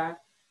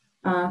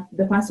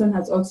 the person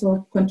has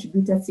also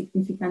contributed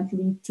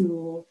significantly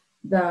to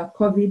the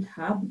COVID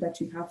hub that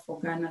we have for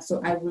Ghana. So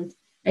I would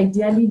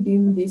ideally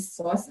deem this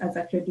source as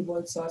a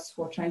credible source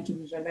for trying to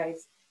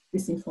visualize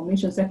this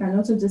information. So I can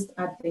also just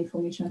add the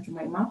information to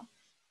my map.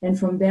 And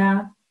from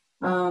there,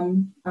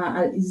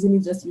 I'll easily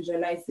just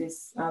visualize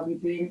this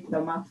within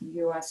the map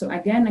viewer. So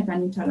again, I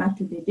can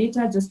interact with the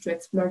data just to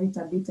explore it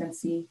a bit and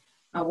see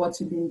what's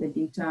within the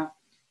data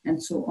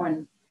and so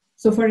on.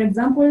 So for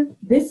example,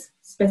 this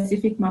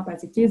specific map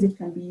as it is, it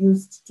can be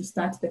used to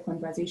start the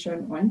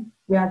conversation on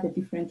where are the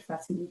different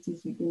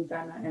facilities within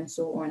Ghana and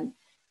so on.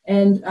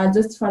 And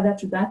just further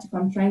to that, if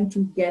I'm trying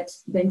to get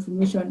the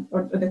information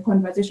or the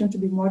conversation to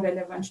be more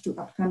relevant to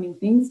upcoming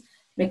things,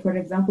 like for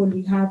example,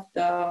 we have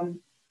the,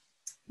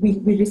 we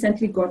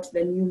recently got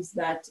the news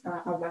that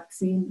a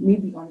vaccine may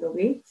be on the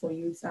way for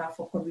use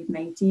for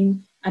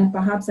COVID-19. And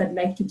perhaps I'd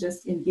like to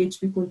just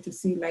engage people to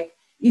see like,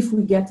 if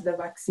we get the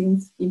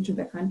vaccines into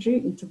the country,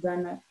 into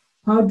Ghana,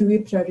 how do we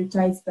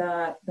prioritize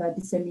the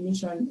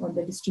dissemination or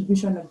the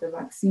distribution of the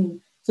vaccine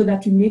so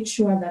that we make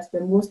sure that the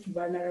most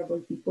vulnerable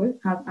people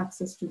have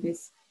access to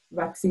this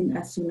vaccine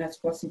as soon as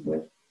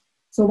possible?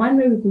 So one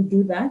way we could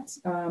do that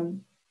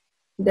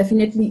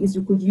definitely is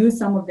we could use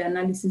some of the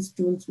analysis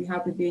tools we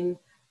have within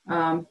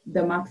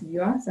the map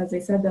viewer. So as I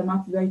said, the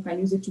map viewer, you can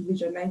use it to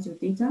visualize your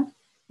data.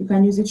 You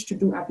can use it to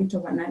do a bit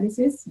of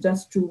analysis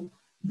just to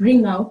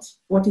bring out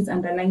what is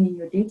underlying in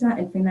your data,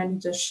 and finally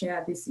just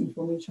share this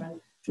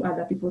information to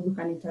other people who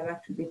can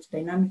interact with it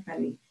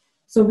dynamically.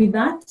 So with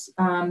that,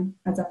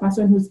 as a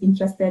person who's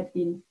interested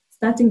in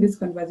starting this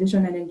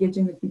conversation and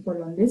engaging with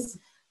people on this,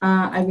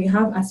 I will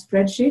have a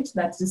spreadsheet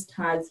that just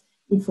has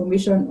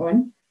information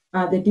on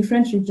the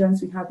different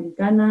regions we have in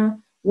Ghana,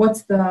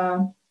 what's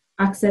the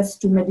access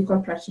to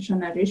medical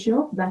practitioner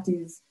ratio, that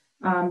is,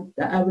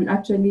 I will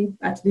actually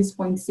at this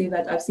point say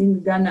that I've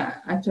seen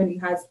Ghana actually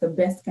has the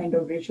best kind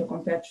of ratio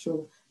compared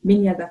to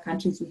many other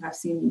countries we have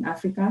seen in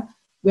Africa,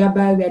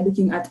 whereby we are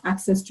looking at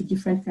access to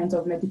different kinds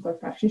of medical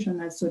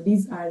practitioners. So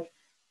these are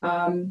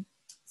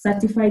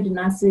certified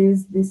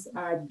nurses, these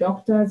are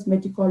doctors,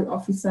 medical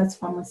officers,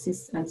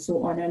 pharmacists, and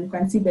so on. And you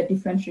can see the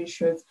different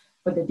ratios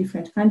for the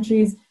different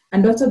countries,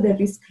 and also the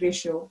risk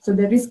ratio. So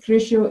the risk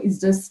ratio is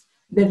just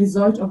the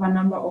result of a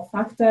number of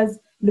factors,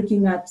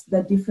 looking at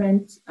the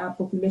different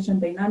population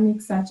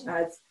dynamics, such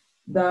as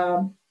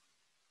the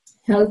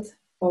health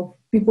of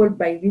people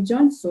by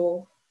region.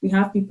 So we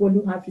have people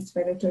who have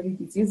respiratory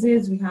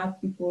diseases, we have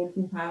people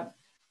who have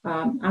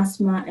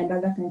asthma and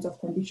other kinds of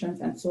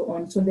conditions and so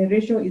on. So the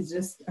ratio is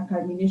just a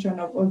culmination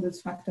of all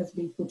those factors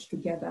being put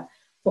together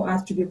for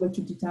us to be able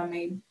to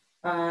determine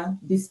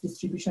this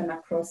distribution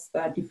across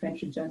the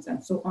different regions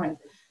and so on.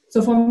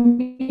 So for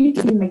me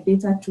to use my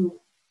data to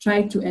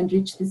try to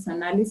enrich this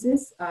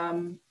analysis,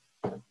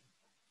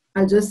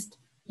 I'll just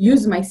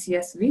use my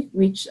CSV,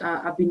 which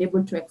I've been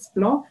able to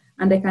explore,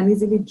 and I can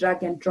easily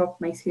drag and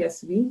drop my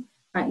CSV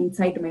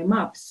inside my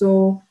map.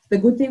 So the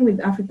good thing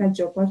with Africa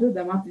Geoportal,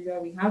 the map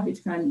viewer we have,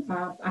 it can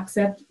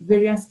accept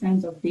various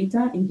kinds of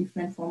data in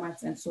different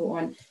formats and so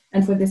on.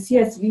 And for the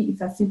CSV,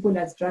 it's as simple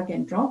as drag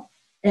and drop.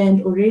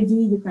 And already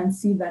you can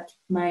see that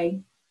my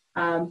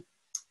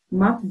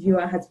map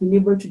viewer has been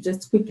able to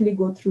just quickly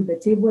go through the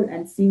table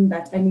and seeing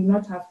that I may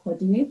not have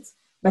coordinates,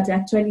 but I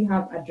actually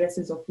have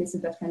addresses of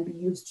places that can be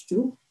used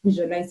to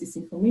visualize this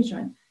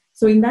information.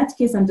 So in that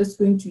case, I'm just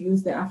going to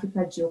use the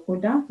Africa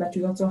Geocoder, but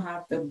we also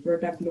have the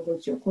broader global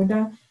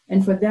geocoder.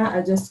 And for that,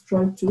 I'll just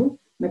scroll to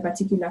my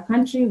particular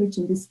country, which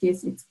in this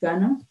case, it's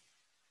Ghana.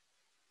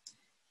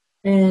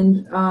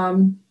 And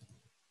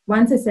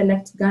once I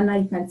select Ghana,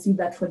 you can see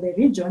that for the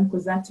region,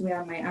 because that's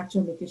where my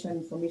actual location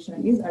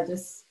information is, I'll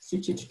just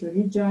switch it to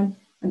region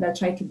and I'll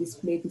try to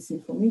display this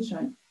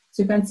information.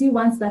 So you can see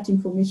once that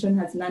information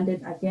has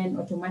landed again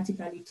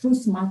automatically through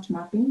smart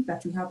mapping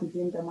that we have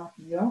within the map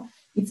viewer,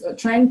 it's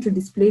trying to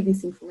display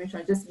this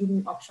information, just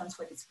giving options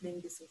for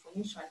displaying this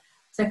information.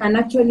 So I can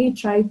actually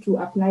try to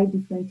apply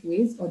different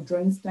ways or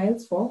drawing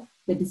styles for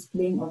the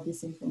displaying of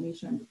this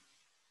information.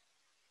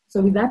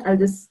 So with that, I'll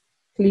just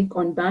click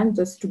on done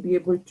just to be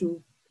able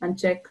to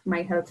uncheck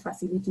my health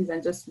facilities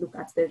and just look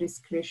at the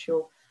risk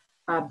ratio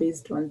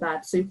based on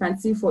that. So you can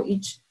see for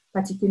each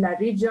particular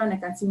region, I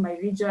can see my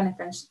region, I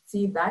can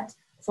see that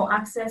for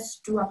access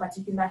to a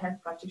particular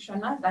health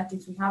practitioner, that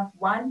is, we have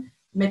one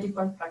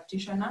medical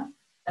practitioner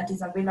that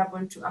is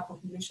available to a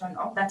population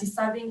of, that is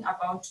serving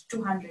about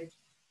 200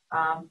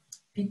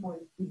 people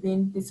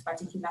within this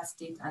particular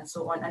state and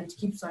so on, and it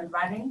keeps on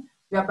varying,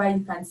 whereby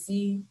you can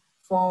see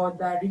for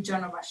the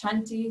region of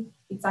Ashanti,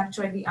 it's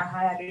actually a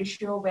higher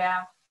ratio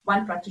where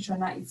one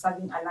practitioner is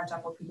serving a larger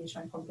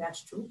population compared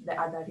to the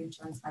other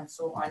regions and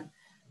so on.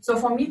 So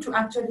for me to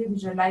actually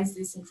visualize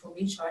this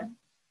information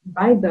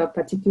by the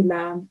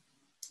particular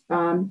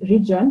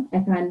region, I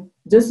can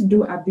just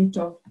do a bit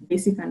of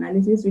basic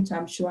analysis, which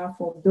I'm sure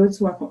for those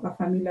who are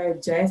familiar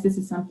with GIS, this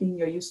is something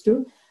you're used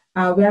to,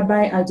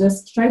 whereby I'll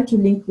just try to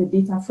link the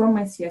data from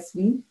my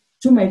CSV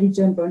to my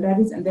region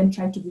boundaries and then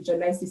try to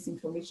visualize this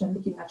information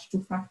looking at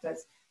two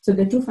factors. So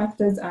the two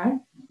factors are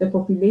the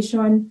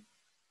population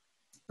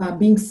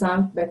being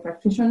served by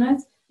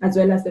practitioners, as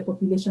well as the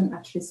population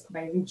at risk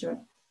by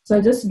region. So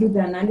I just do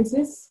the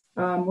analysis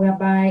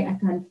whereby I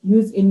can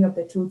use any of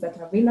the tools that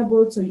are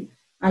available. So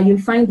you'll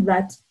find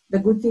that the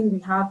good thing we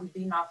have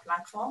within our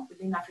platform,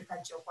 within Africa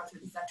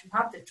Geoportal, is that we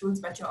have the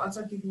tools, but you're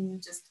also giving you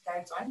just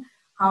guides on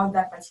how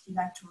that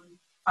particular tool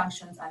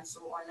functions and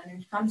so on. And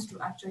when it comes to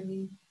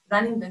actually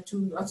running the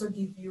tool, we also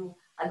give you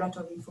a lot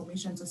of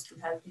information just to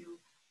help you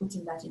put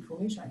in that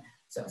information.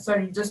 So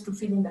sorry, just to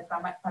fill in the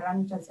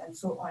parameters and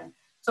so on.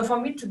 So for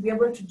me to be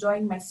able to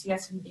join my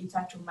CSV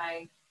data to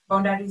my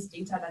boundaries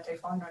data that I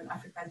found on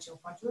Africa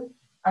Geoportal,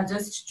 I'll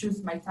just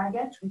choose my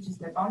target, which is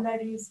the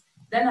boundaries.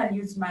 Then I'll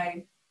use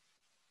my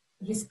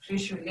risk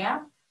ratio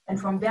layer. And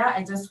from there,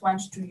 I just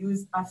want to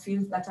use a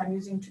field that I'm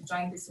using to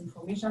join this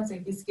information. So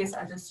in this case,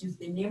 I'll just use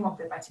the name of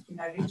the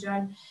particular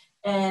region.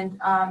 And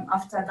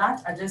after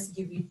that, I'll just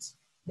give it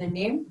the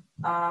name,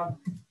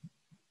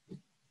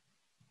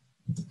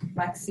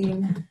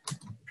 vaccine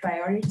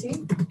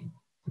priority.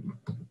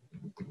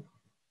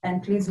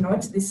 And please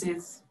note, this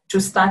is to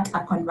start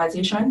a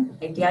conversation,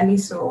 ideally,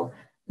 so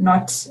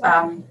not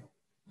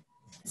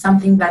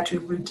something that we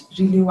would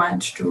really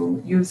want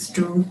to use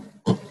to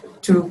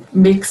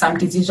make some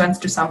decisions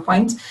to some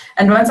point.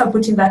 And once I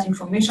put in that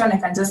information, I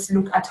can just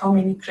look at how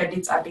many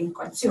credits are being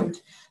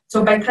consumed.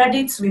 So by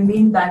credits, we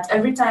mean that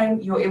every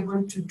time you're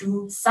able to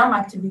do some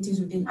activities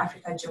within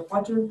Africa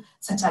Geoportal,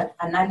 such as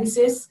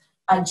analysis,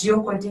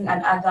 geocoding,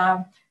 and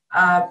other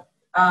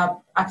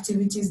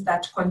activities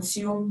that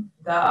consume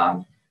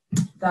the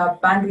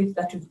bandwidth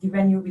that we've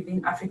given you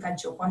within Africa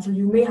Geoportal,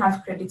 you may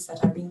have credits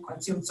that are being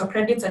consumed. So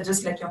credits are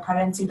just like your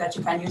currency that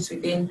you can use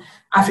within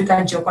Africa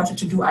Geoportal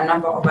to do a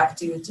number of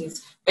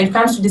activities. When it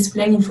comes to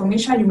displaying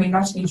information, you may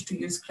not need to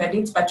use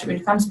credits, but when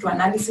it comes to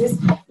analysis,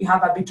 you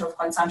have a bit of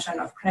consumption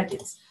of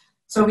credits.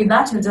 So with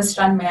that, I'll just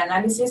run my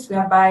analysis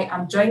whereby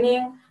I'm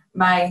joining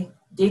my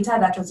data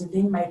that was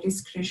within my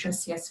risk ratio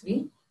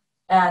CSV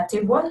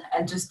table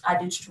and just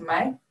add it to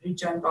my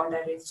region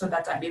boundaries so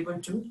that I'm able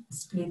to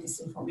display this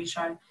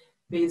information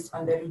based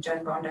on the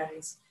region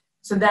boundaries.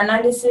 So the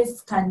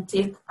analysis can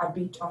take a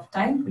bit of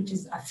time, which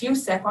is a few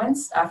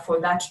seconds for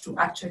that to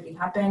actually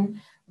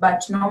happen.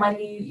 But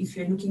normally, if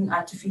you're looking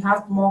at, if you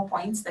have more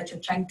points that you're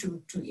trying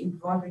to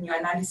involve in your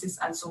analysis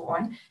and so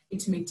on,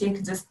 it may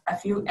take just a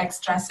few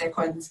extra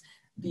seconds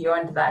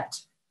beyond that.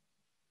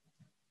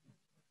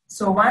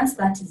 So once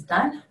that is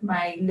done,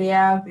 my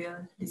layer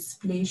will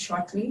display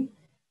shortly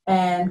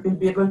and we'll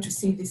be able to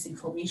see this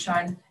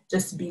information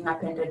just being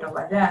appended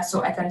over there.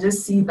 So I can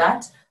just see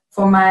that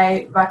for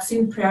my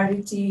vaccine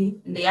priority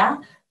layer,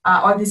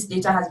 all this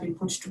data has been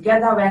put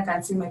together where I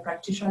can see my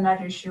practitioner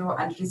ratio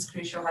and risk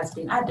ratio has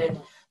been added.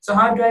 So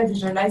how do I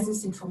visualize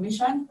this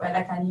information? Well,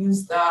 I can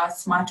use the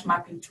smart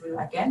mapping tool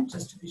again,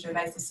 just to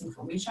visualize this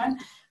information.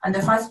 And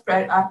the first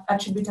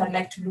attribute I'd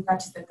like to look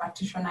at is the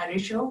practitioner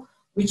ratio,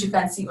 which you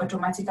can see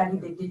automatically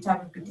the data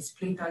will be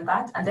displayed on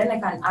that. And then I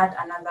can add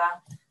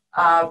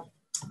another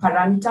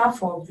parameter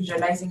for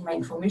visualizing my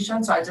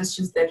information. So I'll just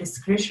use the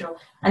risk ratio.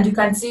 And you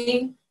can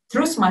see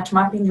through smart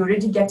mapping, you're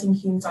already getting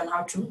hints on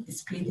how to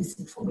display this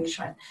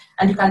information.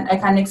 And I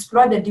can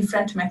explore the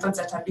different methods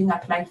that are being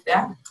applied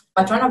there.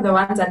 But one of the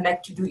ones I'd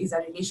like to do is a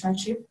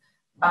relationship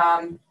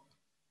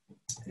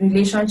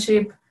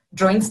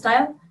drawing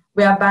style,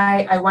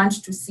 whereby I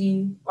want to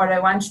see, or I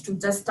want to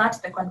just start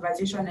the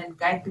conversation and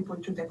guide people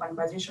to the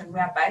conversation,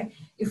 whereby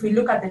if we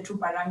look at the two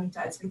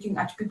parameters, looking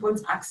at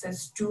people's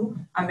access to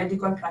a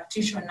medical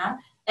practitioner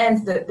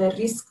and the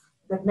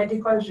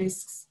medical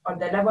risks or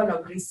the level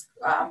of risk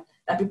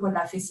that people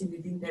are facing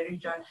within the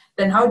region,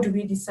 then how do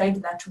we decide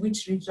that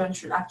which region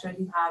should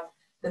actually have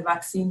the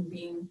vaccine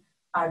being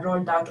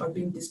rolled out or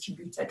being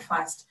distributed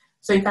first?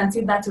 So you can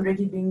see that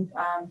already being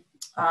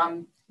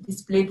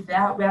displayed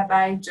there,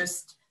 whereby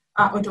just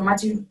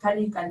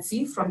automatically you can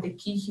see from the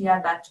key here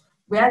that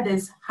where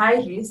there's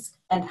high risk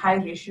and high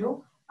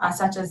ratio,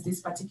 such as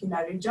this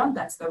particular region,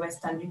 that's the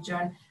Western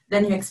region,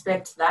 then you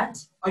expect that,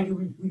 or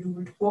you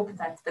would hope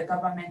that the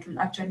government will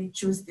actually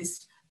choose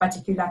this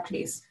particular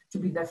place to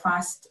be the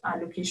first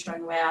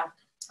location where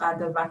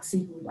the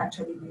vaccine will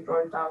actually be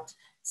rolled out.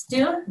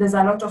 Still, there's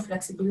a lot of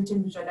flexibility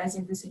in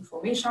visualizing this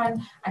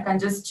information. I can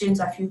just change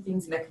a few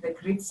things like the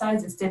grid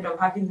size. Instead of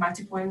having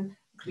multiple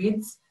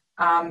grids,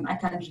 I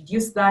can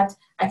reduce that.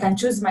 I can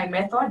choose my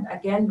method.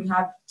 Again, we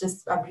have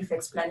just a brief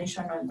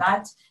explanation on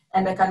that.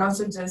 And I can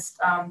also just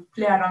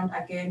play around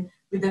again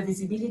with the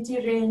visibility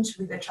range,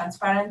 with the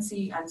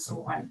transparency, and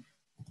so on.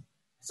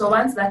 So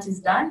once that is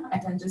done, I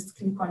can just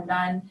click on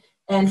done.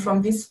 And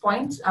from this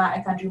point,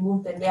 I can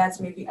remove the layers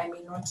maybe I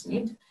may not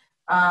need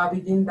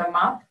within the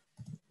map,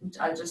 which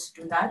I'll just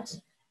do that.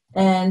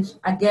 And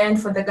again,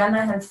 for the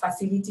Ghana Health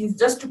facilities,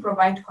 just to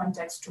provide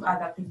context to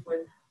other people,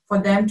 for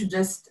them to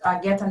just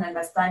get an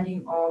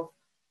understanding of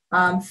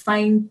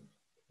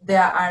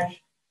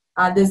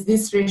there's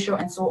this ratio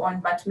and so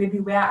on, but maybe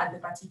where are the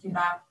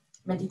particular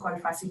medical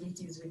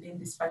facilities within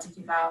this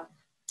particular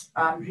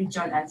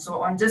region and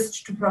so on,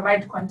 just to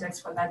provide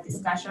context for that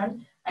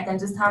discussion. I can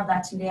just have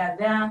that layer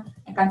there.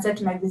 I can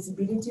set my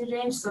visibility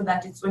range so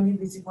that it's only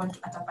visible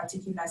at a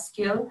particular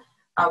scale,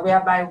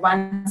 whereby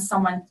once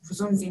someone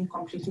zooms in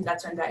completely,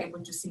 that's when they're able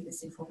to see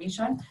this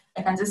information.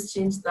 I can just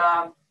change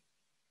the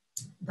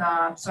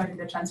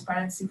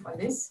transparency for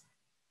this,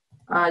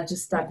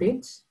 just a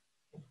bit.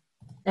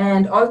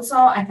 And also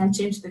I can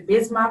change the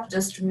base map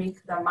just to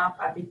make the map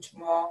a bit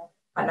more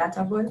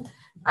palatable,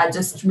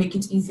 just to make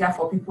it easier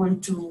for people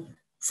to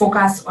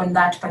focus on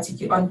that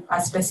particular,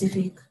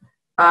 specific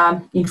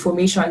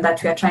information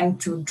that we are trying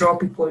to draw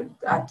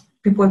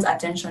people's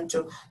attention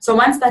to. So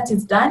once that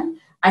is done,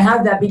 I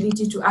have the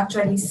ability to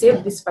actually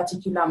save this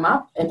particular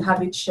map and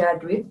have it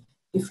shared with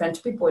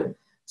different people.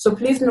 So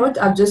please note,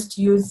 I've just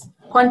used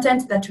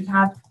content that we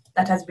have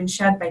that has been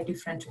shared by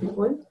different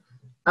people.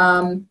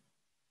 And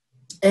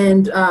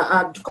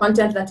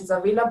content that is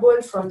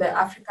available from the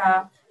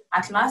Africa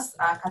Atlas,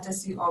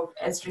 courtesy of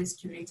Esri's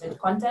curated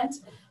content.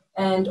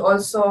 And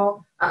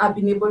also, I've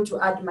been able to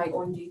add my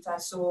own data.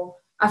 So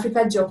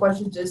Africa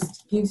Geoportal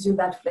just gives you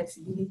that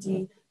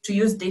flexibility to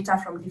use data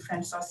from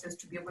different sources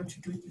to be able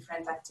to do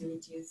different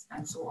activities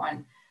and so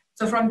on.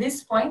 So from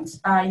this point,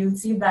 you'll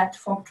see that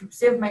to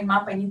save my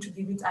map, I need to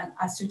give it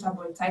a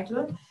suitable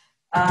title.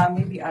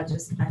 Maybe I'll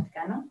just add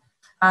Ghana.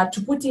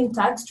 To put in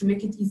tags to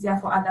make it easier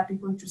for other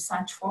people to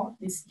search for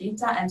this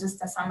data, and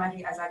just a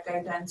summary as a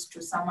guidance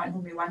to someone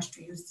who may want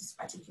to use this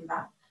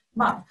particular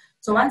map.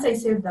 So once I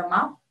save the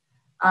map,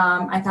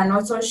 I can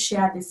also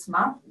share this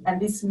map,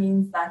 and this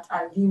means that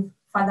I'll give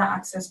further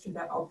access to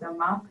the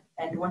map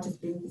and what is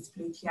being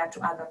displayed here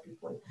to other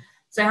people.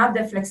 So I have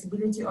the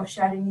flexibility of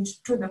sharing it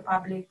to the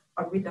public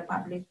or with the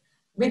public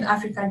with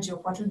Africa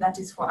Geoportal, that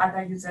is for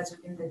other users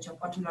within the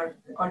Geoportal,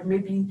 or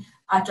maybe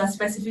to a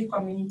specific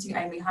community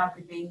I may have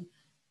within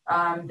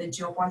the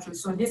Geoportal.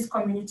 So this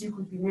community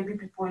could be maybe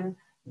people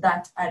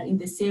that are in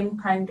the same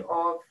kind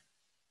of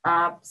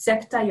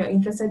sector you're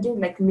interested in,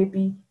 like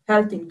maybe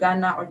health in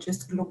Ghana or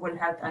just global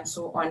health and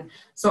so on.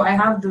 So I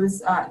have those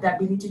the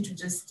ability to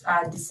just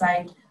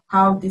decide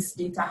how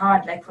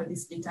I'd like for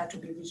this data to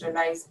be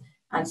visualized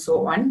and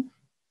so on.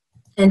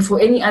 And for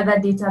any other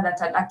data that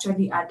I'd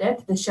actually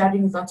added, the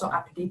sharing is also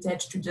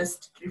updated to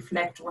just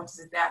reflect what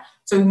is there.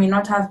 So we may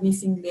not have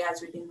missing layers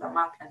within the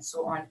map and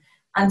so on.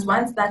 And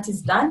once that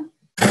is done,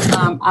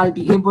 I'll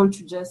be able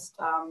to just,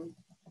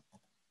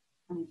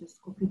 let me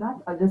just copy that.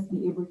 I'll just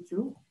be able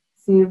to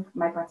save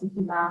my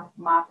particular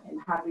map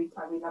and have it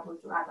available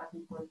to other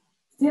people.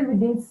 Still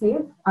within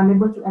Save, I'm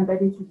able to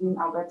embed it within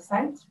our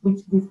website,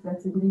 which gives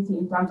flexibility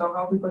in terms of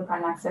how people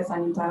can access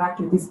and interact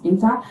with this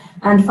data.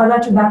 And further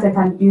to that, I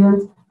can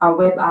build a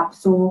web app.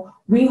 So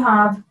we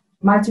have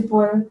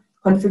multiple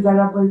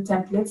configurable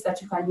templates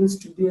that you can use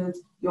to build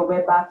your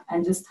web app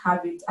and just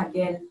have it,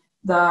 again,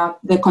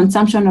 the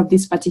consumption of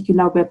this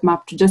particular web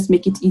map to just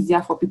make it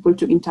easier for people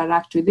to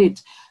interact with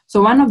it.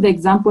 So one of the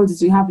examples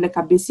is you have like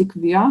a basic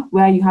viewer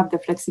where you have the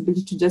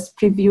flexibility to just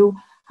preview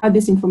how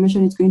this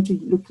information is going to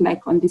look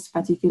like on this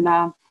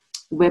particular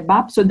web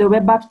app. So the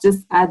web app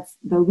just adds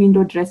the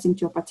window dressing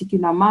to your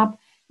particular map.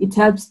 It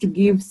helps to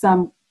give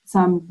some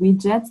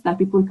widgets that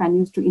people can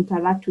use to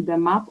interact with the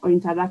map or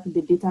interact with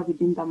the data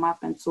within the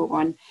map and so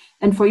on.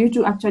 And for you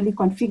to actually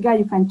configure,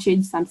 you can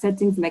change some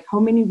settings like how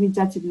many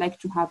widgets you'd like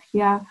to have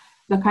here,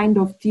 the kind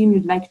of theme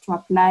you'd like to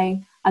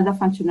apply, other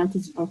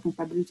functionalities or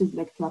capabilities you'd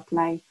like to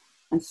apply,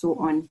 and so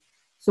on.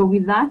 So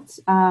with that,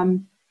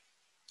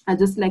 I'd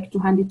just like to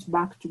hand it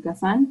back to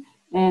Ghassan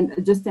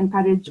and just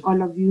encourage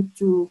all of you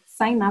to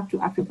sign up to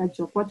Africa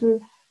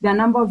Geoportal. There are a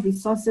number of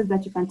resources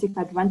that you can take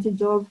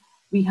advantage of.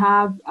 We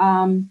have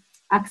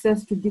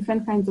access to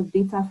different kinds of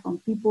data from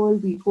people.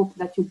 We hope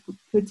that you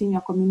put in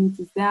your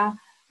communities there.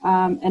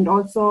 And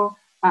also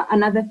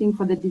another thing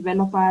for the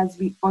developers,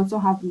 we also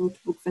have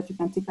notebooks that you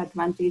can take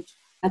advantage,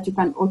 that you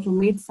can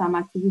automate some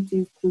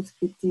activities through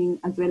scripting,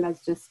 as well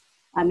as just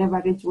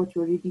leverage what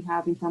you already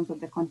have in terms of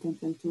the content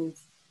and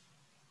tools.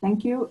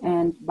 Thank you,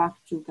 and back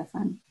to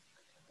Ghassan.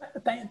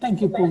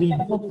 Thank you, Pauline.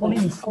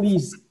 Pauline,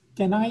 please,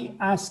 can I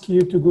ask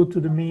you to go to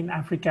the main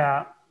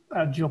Africa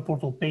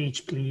Geoportal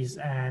page, please?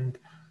 And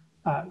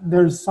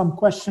there's some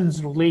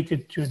questions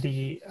related to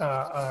the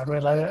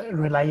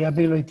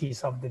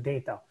reliabilities of the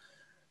data.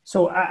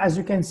 So as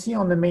you can see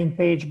on the main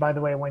page, by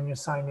the way, when you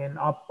sign in,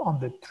 up on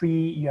the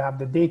tree, you have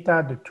the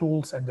data, the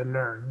tools, and the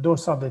learn.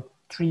 Those are the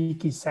three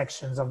key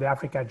sections of the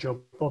Africa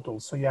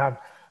Geoportal. So you have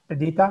the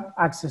data,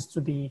 access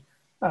to the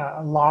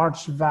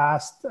large,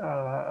 vast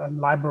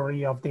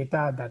library of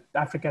data that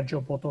Africa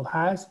Geoportal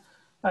has.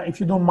 If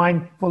you don't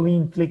mind,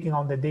 Pauline, clicking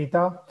on the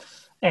data,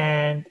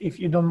 and if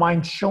you don't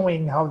mind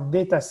showing how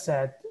the data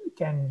set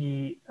can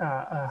be,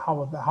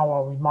 how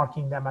are we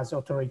marking them as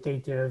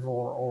authoritative,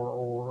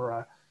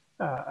 or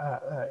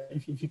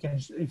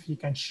if you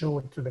can show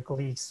it to the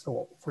colleagues.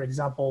 So, for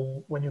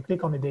example, when you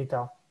click on the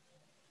data,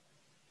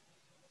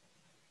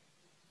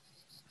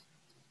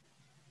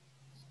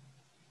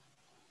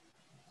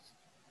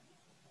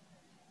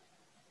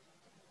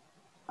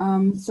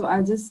 so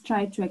I'll just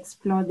try to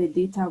explore the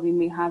data we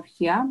may have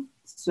here.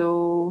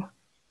 So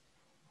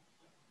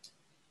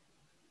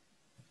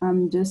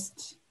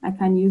I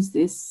can use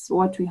this,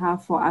 what we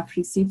have for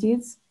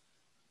Afri-cities.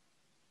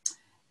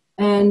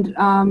 And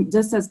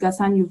just as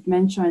Ghassan, you've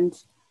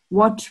mentioned,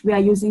 what we are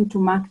using to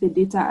mark the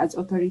data as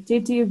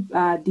authoritative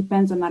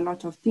depends on a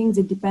lot of things.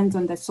 It depends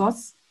on the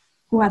source,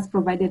 who has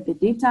provided the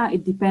data.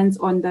 It depends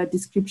on the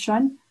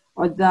description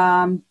or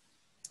the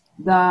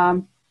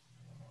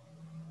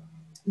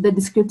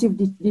descriptive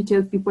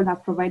details people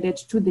have provided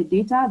to the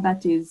data.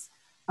 That is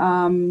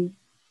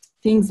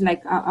things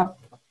like a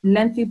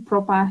lengthy,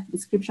 proper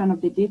description of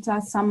the data,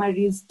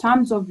 summaries,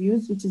 terms of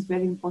use, which is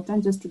very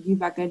important, just to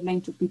give a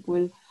guideline to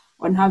people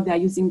on how they are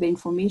using the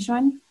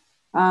information.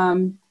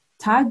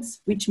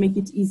 Tags, which make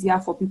it easier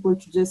for people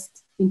to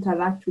just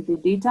interact with the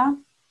data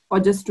or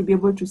just to be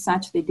able to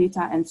search the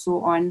data and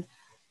so on,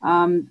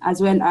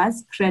 as well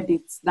as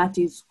credits, that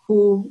is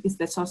who is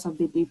the source of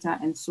the data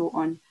and so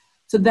on.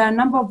 So there are a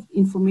number of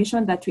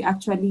information that we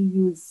actually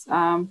use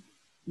on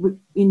the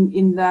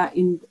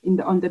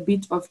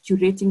bit of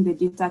curating the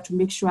data to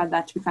make sure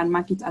that we can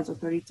mark it as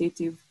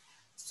authoritative.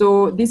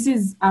 So this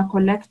is a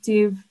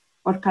collective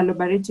or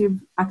collaborative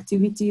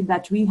activity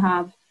that we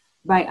have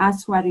by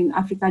us who are in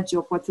Africa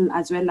Geoportal,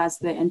 as well as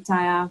the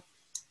entire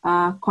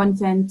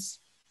content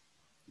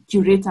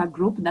curator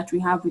group that we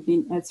have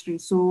within S3.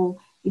 So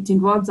it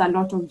involves a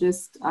lot of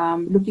just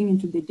looking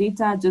into the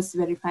data, just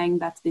verifying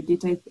that the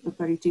data is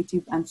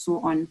authoritative and so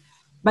on.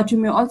 But we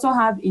may also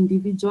have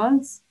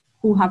individuals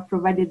who have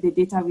provided the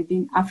data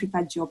within Africa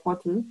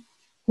Geoportal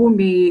who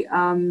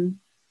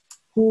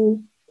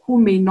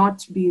may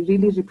not be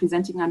really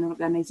representing an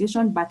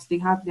organization, but they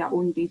have their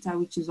own data,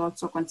 which is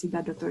also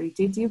considered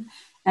authoritative.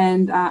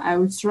 And I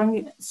would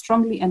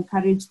strongly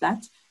encourage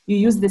that you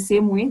use the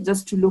same way,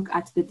 just to look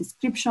at the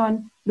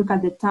description, look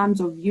at the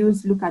terms of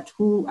use, look at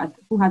who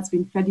has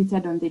been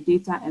credited on the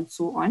data and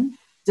so on,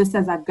 just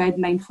as a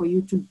guideline for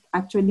you to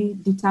actually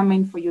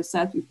determine for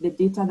yourself if the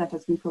data that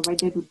has been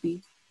provided would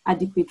be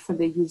adequate for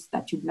the use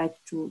that you'd like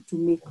to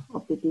make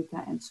of the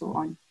data and so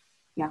on.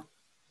 Yeah.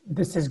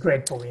 This is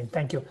great, Pauline.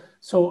 Thank you.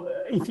 So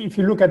if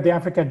you look at the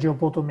Africa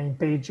Geoportal main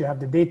page, you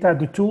have the data,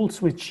 the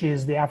tools, which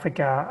is the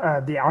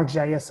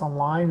ArcGIS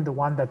Online, the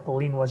one that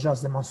Pauline was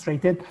just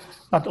demonstrating,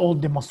 but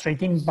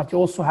you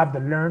also have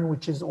the Learn,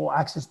 which is all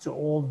access to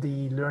all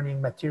the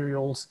learning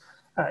materials.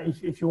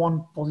 If you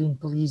want, Pauline,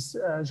 please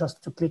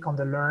just to click on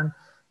the Learn.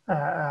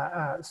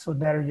 So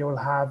there you'll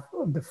have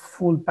the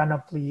full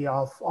panoply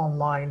of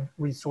online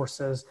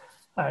resources.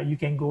 You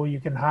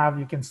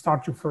can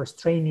start your first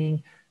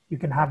training. You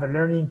can have a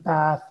learning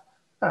path.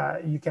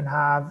 You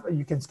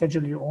can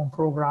schedule your own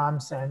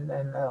programs, and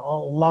a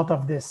lot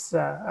of these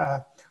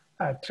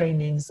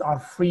trainings are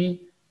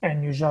free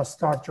and you just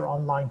start your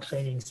online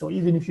training. So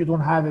even if you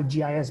don't have a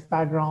GIS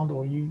background,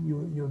 or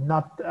you're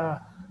not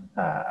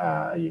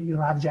you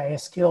don't have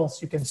GIS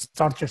skills, you can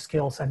start your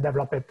skills and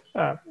develop it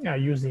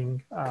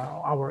using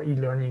our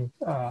e-learning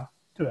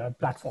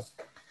platform.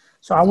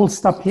 So I will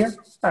stop here.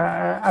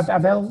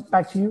 Abel,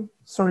 back to you.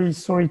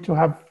 Sorry to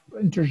have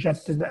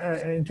interjected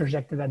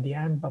at the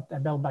end, but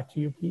Abel, back to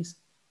you, please.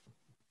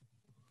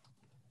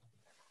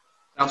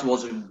 That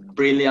was a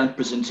brilliant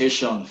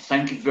presentation.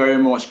 Thank you very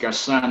much,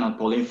 Gassan and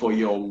Pauline, for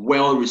your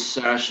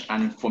well-researched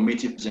and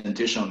informative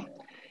presentation.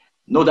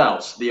 No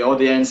doubt the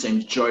audience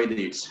enjoyed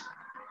it.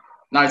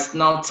 Now it's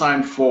now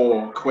time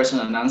for question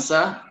and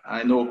answer.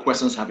 I know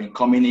questions have been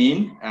coming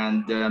in,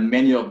 and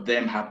many of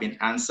them have been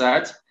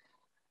answered.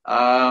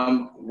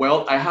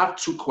 Well, I have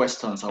two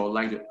questions I would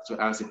like to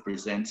ask the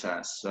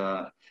presenters,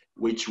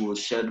 which will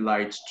shed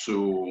light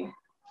to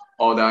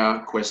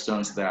other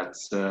questions that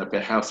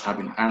perhaps have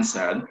been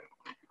answered.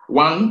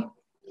 One,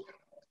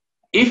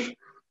 if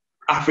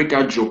Africa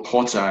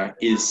Geoportal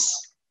is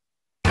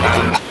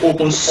an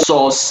open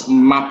source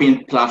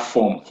mapping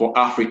platform for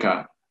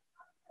Africa,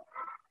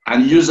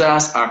 and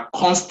users are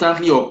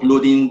constantly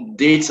uploading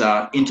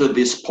data into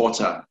this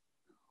portal,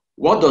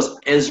 what does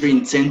Esri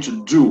intend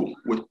to do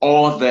with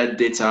all that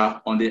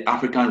data on the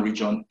African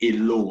region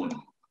alone?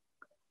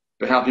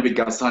 Perhaps maybe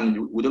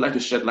Gassan, would you like to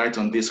shed light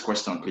on this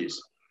question,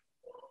 please?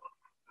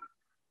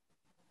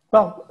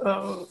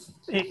 Well,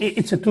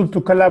 it's a tool to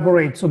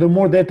collaborate. So the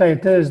more data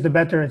it is, the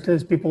better it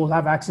is. People will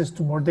have access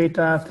to more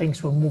data,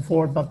 things will move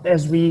forward. But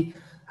Esri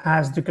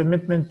has the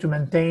commitment to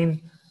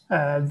maintain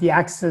the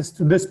access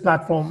to this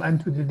platform and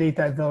to the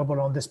data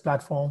available on this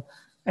platform.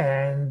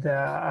 And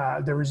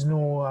there is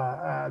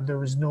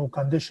no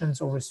conditions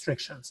or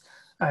restrictions.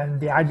 And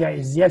the idea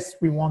is, yes,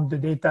 we want the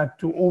data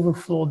to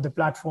overflow the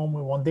platform.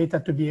 We want data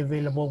to be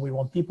available. We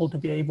want people to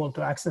be able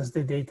to access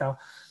the data.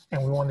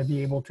 And we want to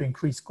be able to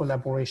increase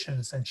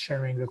collaborations and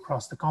sharing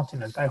across the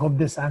continent. I hope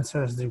this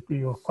answers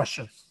your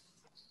question.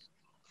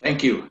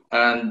 Thank you.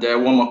 And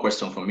one more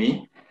question for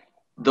me.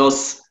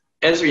 Does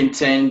Esri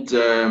intend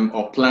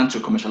or plan to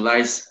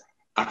commercialize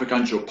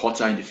African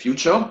Geoportal in the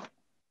future?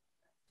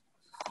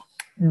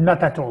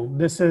 Not at all.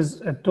 This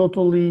is a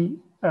totally,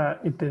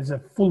 it is a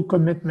full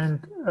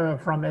commitment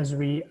from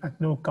Esri at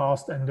no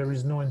cost, and there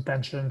is no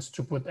intentions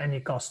to put any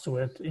cost to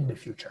it in the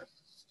future.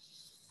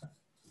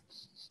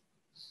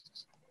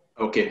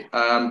 Okay,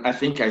 I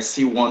think I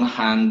see one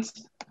hand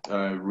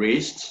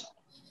raised.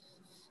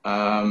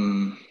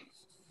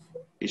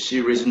 Is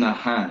she raising her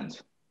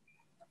hand?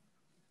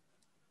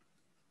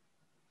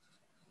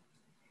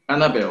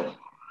 Annabelle.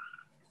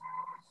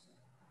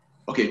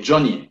 Okay,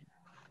 Johnny,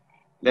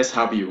 let's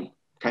have you.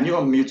 Can you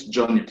unmute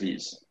Johnny,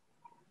 please?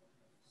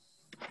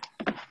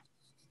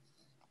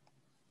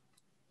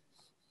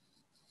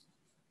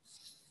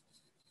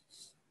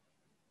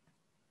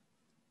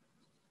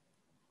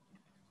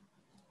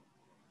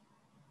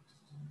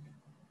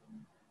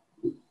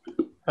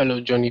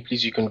 Hello, Johnny,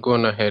 please, you can go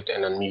on ahead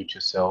and unmute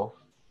yourself.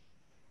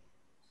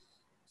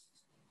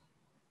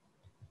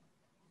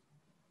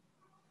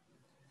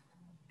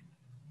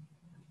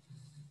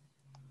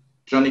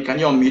 Johnny, can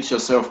you unmute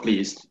yourself,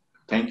 please?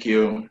 Thank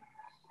you.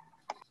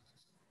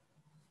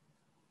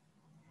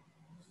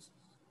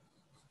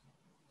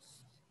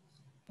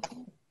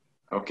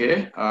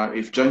 Okay,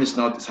 if Johnny is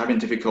not having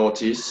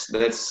difficulties,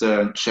 let's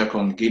check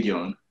on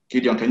Gideon.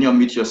 Gideon, can you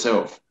unmute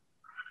yourself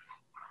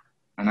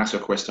and ask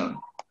your question?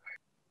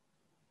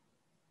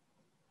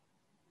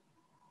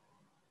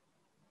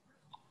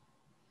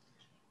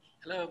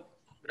 Hello,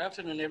 good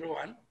afternoon,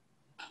 everyone.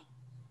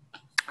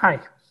 Hi.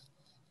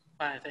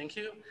 Fine, thank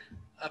you.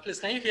 Please,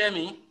 can you hear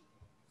me?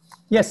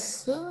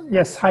 Yes,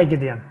 yes. Hi,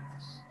 Gideon.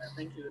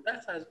 Thank you.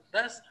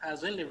 That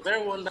has been a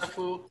very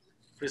wonderful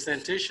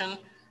presentation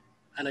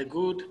and a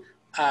good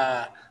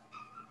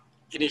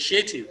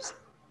initiatives.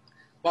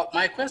 But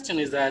my question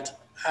is that,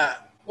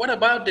 what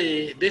about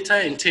the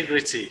data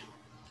integrity?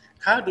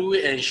 How do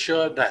we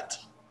ensure that?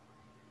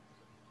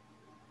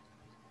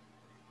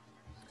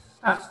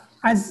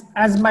 As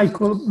my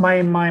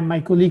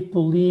colleague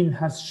Pauline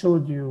has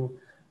showed you,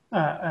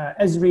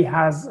 Esri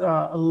has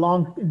a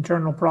long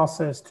internal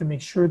process to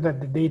make sure that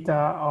the data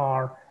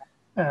are,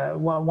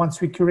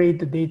 once we create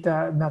the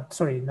data, not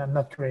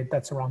create,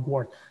 that's the wrong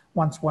word.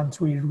 Once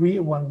we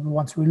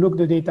look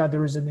the data,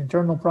 there is an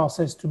internal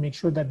process to make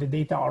sure that the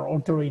data are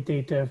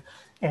authoritative,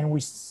 and we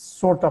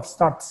sort of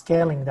start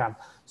scaling them.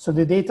 So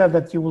the data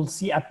that you will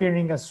see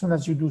appearing as soon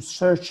as you do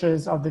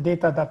searches are the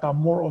data that are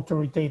more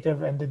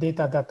authoritative and the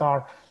data that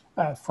are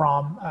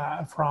from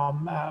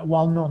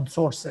well-known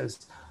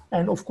sources.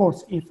 And of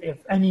course,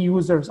 if any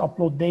users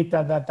upload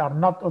data that are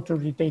not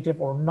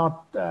authoritative or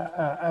not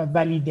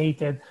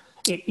validated,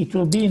 it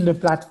will be in the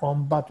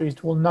platform, but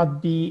it will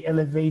not be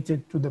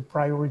elevated to the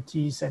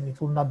priorities, and it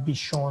will not be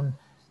shown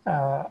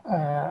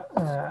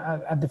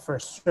at the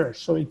first search.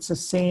 So it's the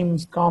same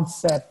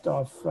concept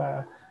of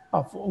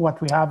what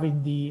we have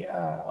in the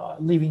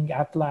Living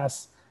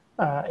Atlas.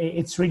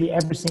 It's really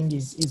everything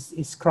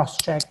is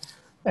cross-checked.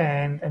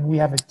 And we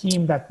have a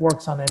team that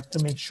works on it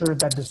to make sure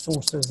that the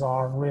sources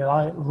are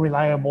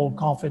reliable,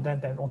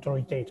 confident, and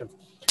authoritative.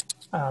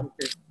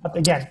 But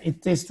again,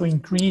 it is to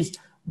increase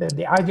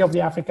the idea of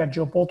the Africa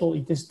Geoportal.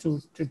 It is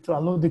to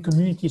allow the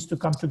communities to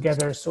come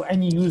together. So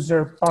any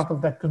user part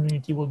of that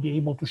community will be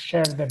able to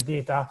share their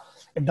data.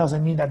 It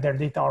doesn't mean that their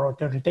data are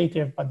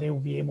authoritative, but they will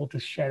be able to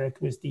share it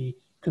with the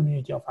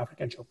community of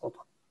Africa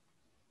Geoportal.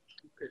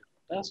 Okay,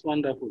 that's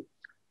wonderful.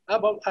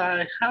 But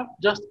I have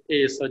just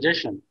a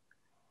suggestion.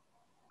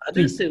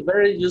 This is a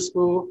very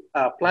useful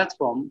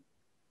platform,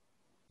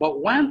 but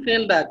one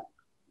thing that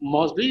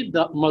must be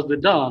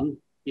done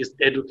is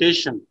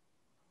education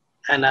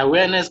and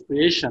awareness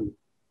creation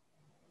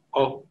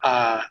of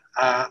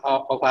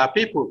our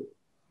people.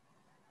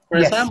 For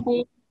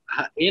example,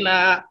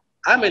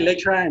 I'm a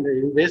lecturer in the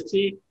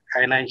university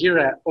in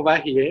Nigeria over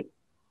here,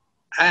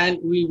 and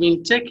we've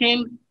been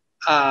taking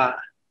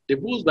the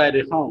bulls by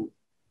the horn.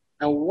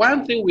 And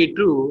one thing we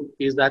do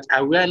is that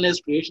awareness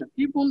creation,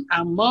 even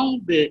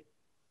among the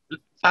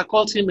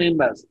faculty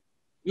members.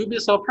 You'll be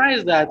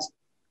surprised that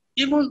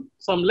even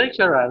some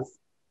lecturers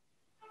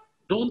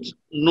don't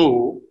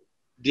know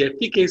the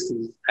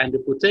efficacies and the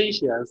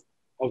potentials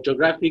of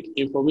geographic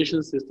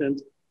information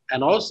systems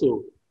and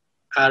also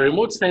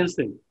remote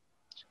sensing.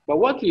 But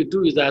what we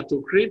do is that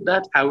to create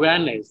that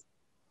awareness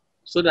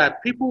so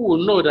that people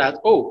will know that,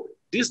 oh,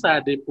 these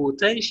are the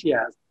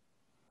potentials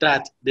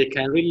that they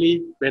can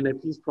really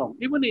benefit from,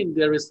 even in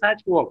their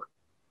research work.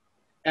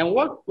 And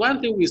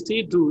one thing we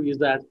still do is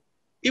that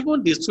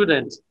even the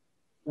students,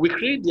 we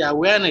create the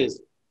awareness,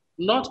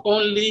 not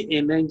only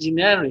in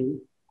engineering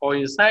or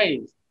in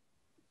science,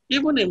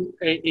 even in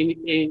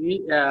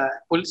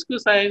political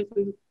science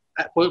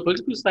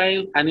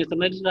and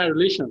international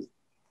relations.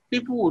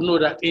 People will know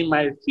that in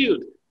my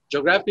field,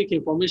 geographic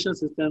information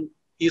system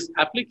is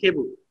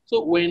applicable.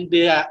 So when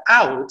they are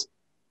out,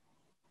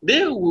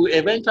 they will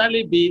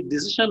eventually be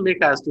decision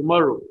makers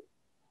tomorrow.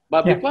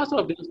 But because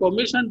of the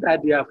information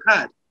that they have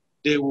had,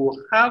 they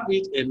will have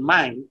it in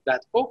mind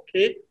that,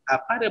 okay,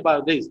 I've heard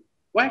about this.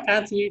 Why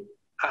can't we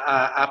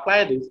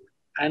apply this?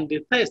 And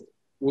the test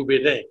will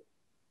be there.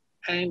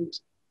 And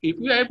if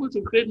we are able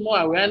to create more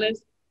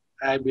awareness,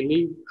 I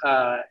believe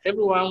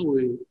everyone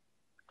will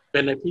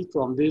benefit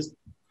from these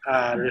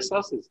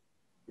resources.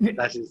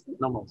 That is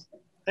enormous.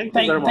 Thank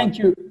you very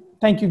much.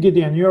 Thank you,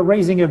 Gideon. You're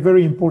raising a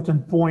very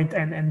important point,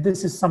 and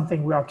this is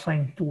something we are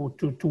trying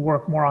to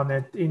work more on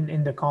it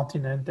in the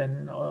continent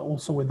and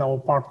also with our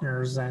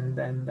partners and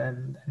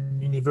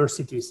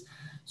universities.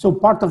 So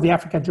part of the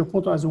Africa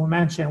Geoportal, as we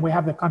mentioned, we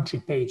have the country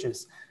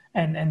pages.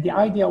 And the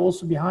idea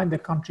also behind the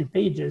country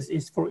pages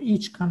is for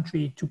each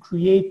country to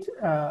create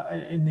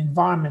an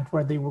environment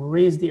where they will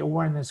raise the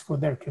awareness for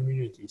their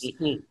communities.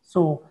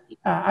 So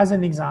as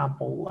an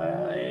example,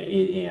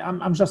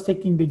 I'm just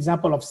taking the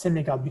example of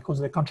Senegal because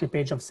the country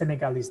page of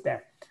Senegal is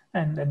there,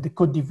 and the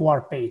Côte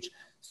d'Ivoire page.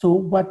 So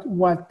what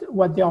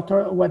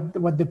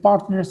the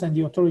partners and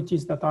the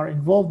authorities that are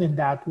involved in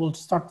that will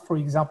start, for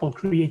example,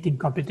 creating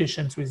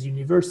competitions with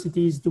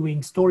universities,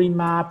 doing story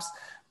maps,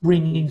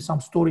 bringing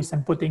some stories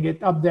and putting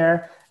it up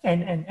there,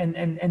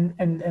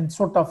 and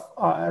sort of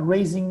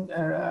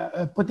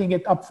putting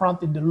it up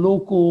front in the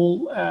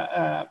local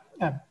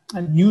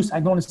news. I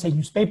don't want to say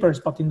newspapers,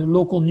 but in the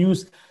local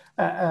news,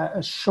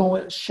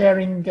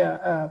 sharing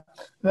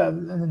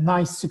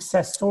nice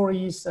success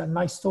stories,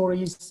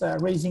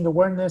 raising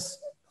awareness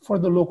for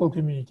the local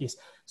communities.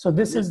 So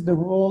this is the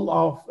role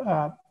of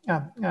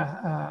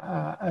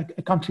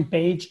a country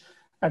page.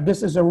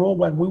 This is a role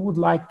that we would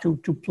like to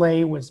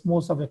play with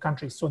most of the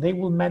countries. So they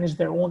will manage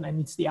their own, and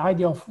it's the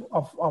idea of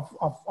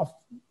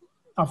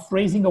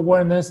raising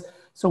awareness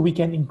so we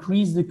can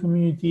increase the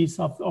communities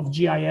of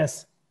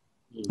GIS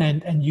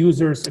and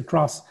users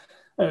across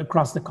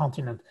the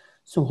continent.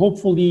 So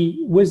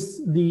hopefully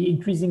with the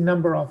increasing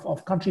number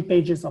of country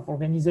pages, of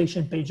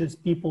organization pages,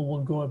 people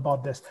will go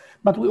about this.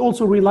 But we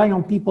also rely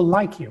on people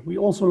like you. We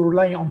also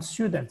rely on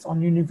students, on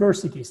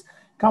universities.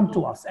 Come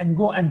to us and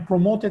go and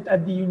promote it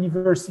at the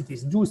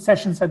universities, do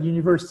sessions at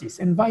universities,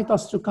 invite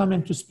us to come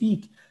and to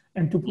speak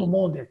and to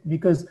promote it.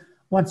 Because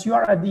once you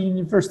are at the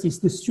universities,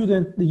 the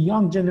student, the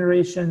young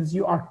generations,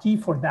 you are key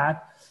for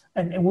that.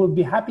 And we'll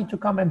be happy to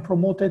come and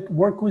promote it,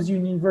 work with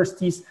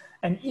universities,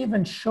 and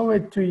even show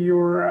it to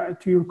your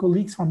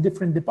colleagues from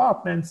different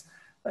departments,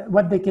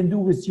 what they can do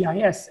with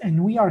GIS.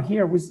 And we are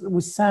here with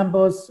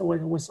Sambos,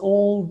 with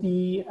all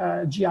the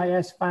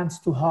GIS fans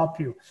to help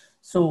you.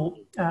 So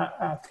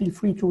feel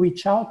free to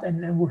reach out,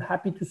 and we're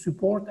happy to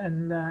support,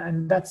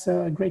 and that's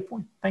a great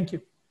point. Thank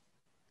you.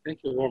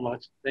 Thank you very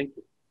much. Thank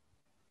you.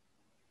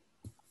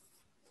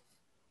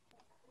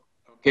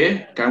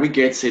 Okay, can we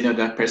get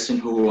another person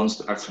who wants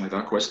to ask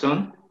another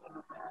question?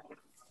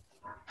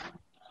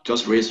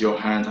 Just raise your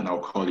hand and I'll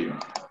call you.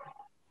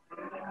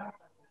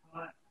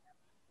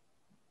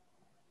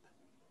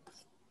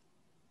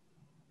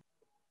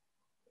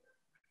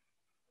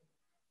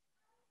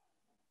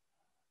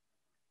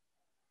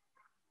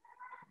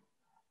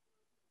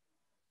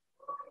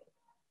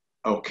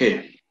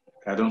 Okay,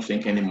 I don't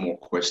think any more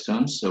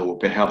questions, so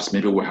perhaps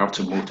maybe we'll have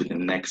to move to the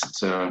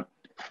next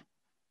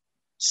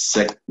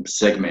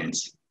segment.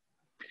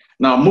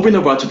 Now, moving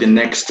over to the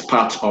next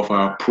part of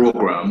our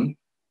program,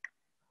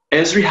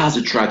 Esri has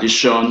a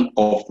tradition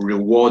of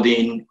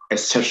rewarding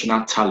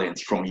exceptional talent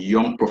from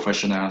young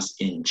professionals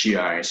in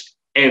GIS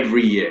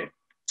every year,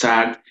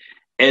 tagged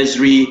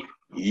Esri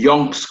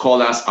Young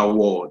Scholars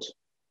Award.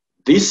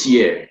 This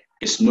year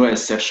is no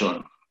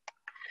exception.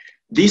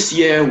 This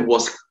year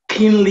was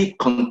keenly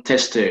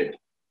contested.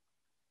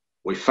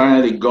 We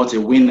finally got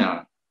a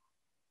winner,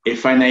 a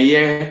final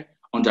year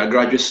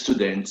undergraduate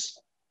student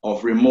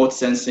of remote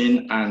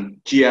sensing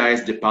and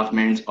GIS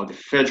department of the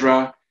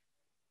Federal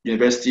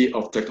University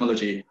of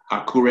Technology,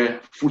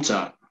 Akure,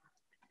 Futa.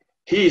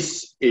 He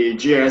is a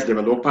GIS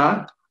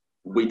developer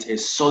with a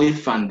solid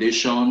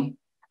foundation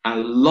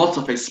and lots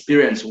of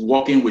experience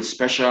working with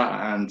special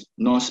and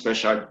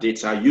non-special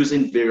data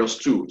using various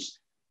tools,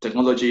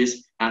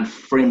 technologies, and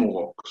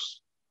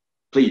frameworks.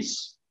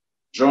 Please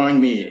join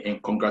me in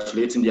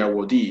congratulating the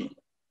awardee,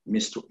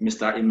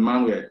 Mr.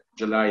 Emmanuel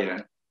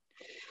Jalaya.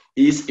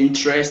 His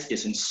interest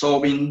is in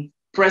solving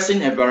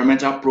pressing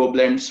environmental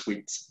problems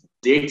with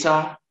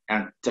data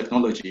and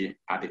technology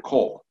at the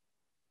core.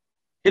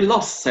 He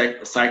loves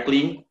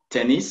cycling,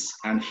 tennis,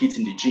 and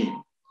hitting the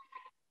gym.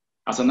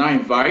 As I now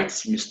invite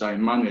Mr.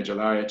 Emmanuel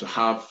Jalaya to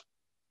have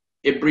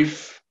a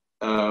brief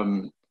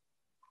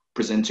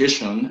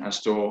presentation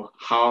as to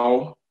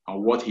how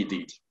and what he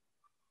did.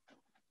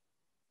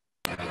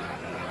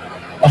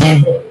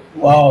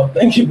 Wow,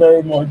 thank you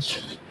very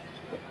much.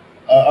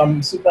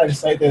 I'm super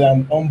excited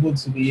and humbled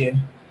to be here.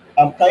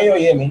 Can you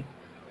hear me?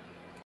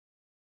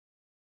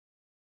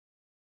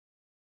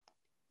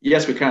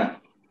 Yes, we can.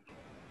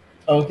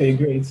 Okay,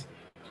 great.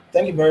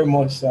 Thank you very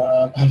much.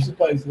 I'm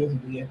super excited to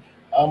be here.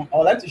 I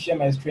would like to share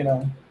my screen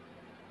now,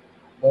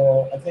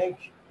 but I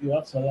think you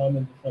have to allow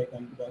me before I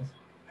can do that.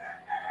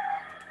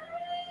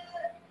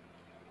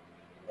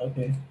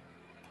 Okay.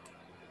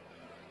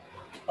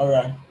 All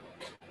right.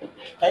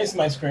 Can you see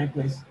my screen,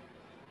 please?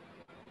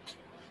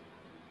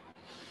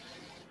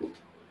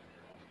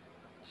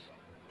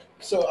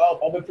 So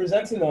I'll be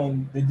presenting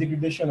on the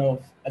degradation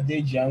of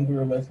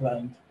Adejianguru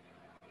wetland,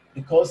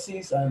 the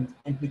causes and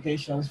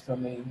implications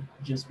from a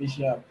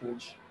geospatial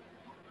approach.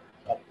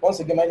 Once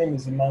again, my name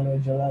is Emmanuel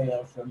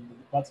Jalaya from the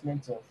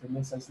Department of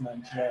Remote Sensing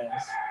and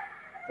GIS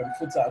from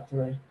Futa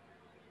Akure,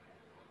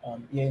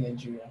 here in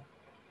Nigeria.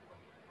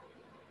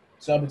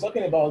 So I'll be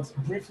talking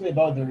briefly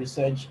about the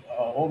research,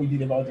 what we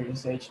did about the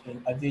research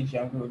in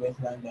Adejianguru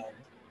wetland and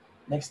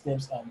next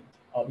steps, and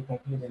I'll be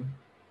concluding.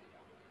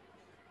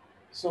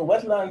 So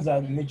wetlands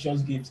are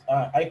nature's gifts.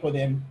 I call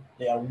them,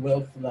 they are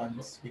wealth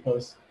lands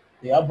because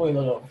they have a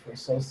lot of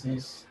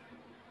resources,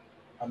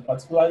 and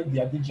particularly the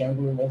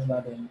Adejianguru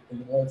wetland in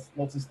the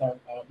northeastern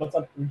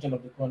region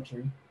of the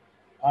country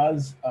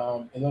has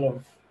a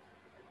lot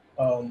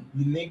of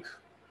unique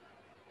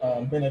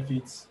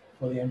benefits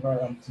for the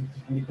environment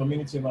in the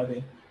community over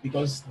there,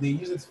 because they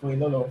use it for a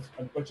lot of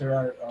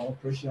agricultural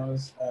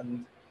operations,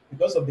 and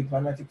because of the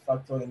climatic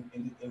factor in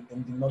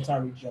the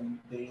northern region,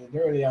 they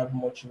don't really have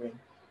much rain.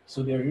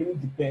 So they really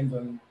depend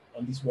on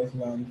this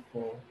wetland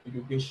for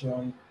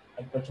irrigation,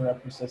 agricultural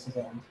processes,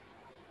 and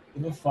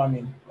even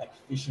farming, like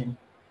fishing.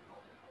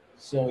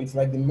 So it's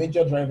like the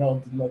major driver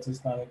of the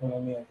northeastern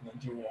economy of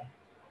Nigeria,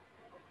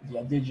 the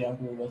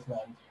Adejianguru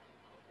wetland.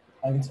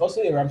 And it's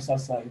also a Ramsar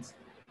site.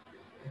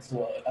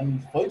 So,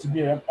 and for it to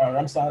be a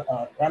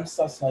Ramsar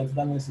site,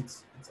 that means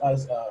it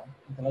has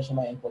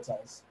international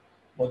importance.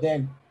 But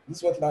then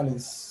this wetland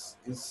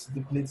is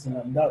depleting,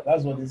 and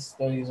that's what this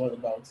story is all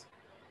about.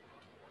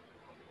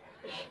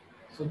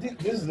 So this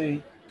is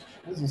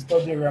a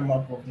study area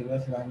map of the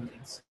wetland.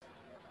 It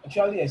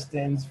actually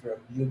extends from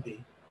Yobe,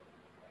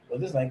 but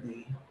this is like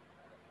the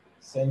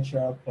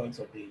central point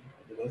of the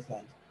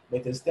wetland.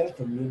 But it extends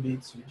from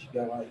Yobe to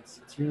Jigawa.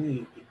 It's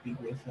really a big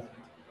wetland.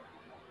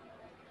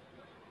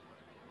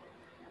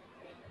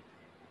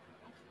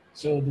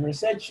 So the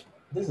research,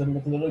 this is a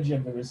methodology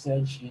of the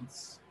research.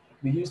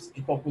 We used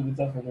a couple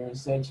data for the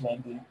research,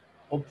 like the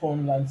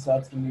open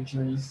Landsat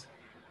imageries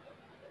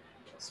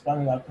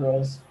spanning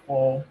across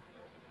four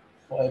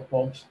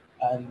epochs,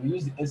 and we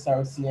used the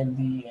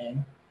SRTMD,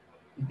 and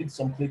we did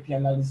some KP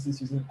analysis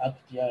using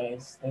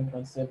ArcGIS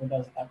 10.7,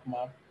 that's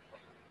ArcMap,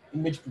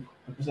 image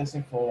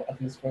processing for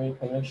atmospheric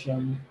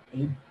collection,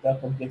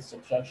 dark object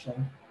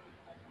subtraction,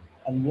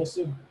 and we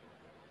also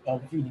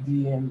viewed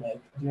the DEM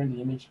during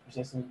the image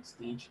processing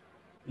stage.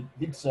 We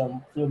did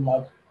some flow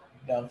map,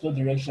 flow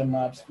direction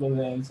maps, flow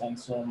lengths, and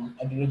some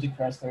hydrologic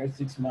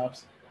characteristics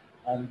maps,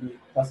 and we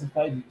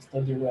classified the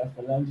study area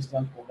for land use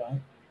land cover.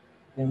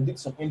 Then we did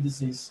some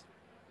indices,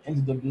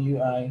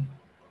 NDWI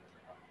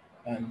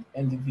and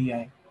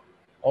NDVI.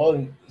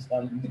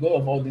 The goal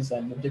of all this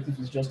and the objective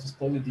is just to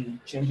study the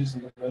changes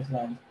in the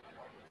wetland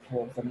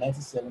from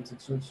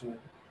 1972 to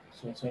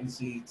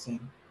 2018.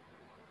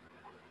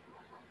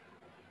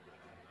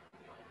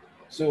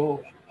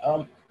 So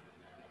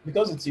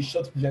because it's a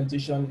short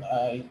presentation,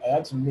 I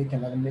had to make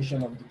an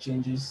animation of the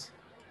changes.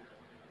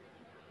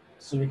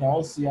 So we can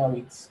all see how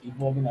it's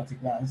evolving at a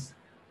glance.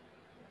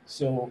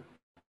 So,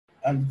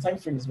 and the time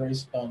frame is very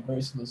slow.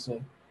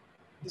 So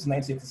this is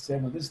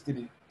 1987, this is still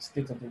the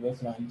state of the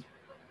wetland.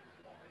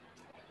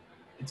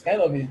 It's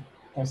kind of a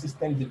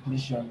consistent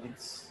depletion.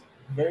 It's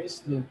very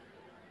slow,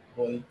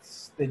 but it's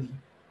steady,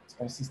 it's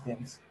consistent.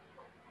 This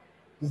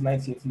is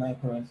 1989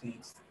 currently,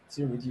 it's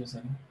still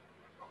reducing.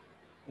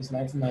 It's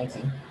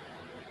 1990,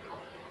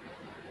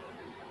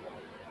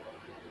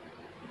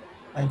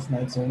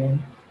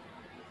 1991.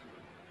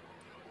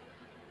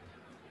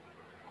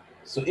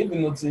 So if you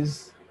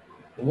notice,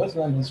 the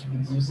wetland is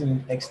reducing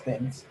in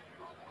extent.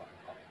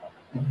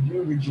 The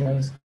blue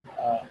regions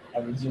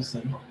are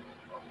reducing,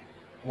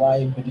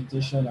 while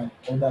vegetation and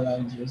other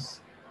land use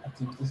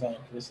activities are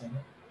increasing.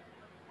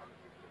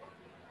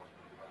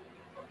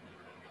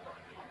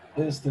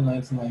 This is still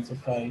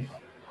 1995.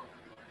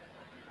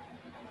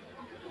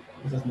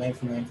 This is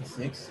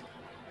 1996.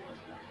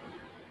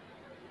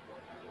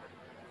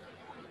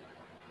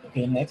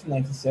 Okay,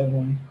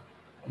 1997,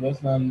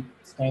 wetland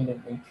is kind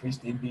of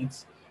increased a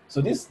bit.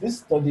 So this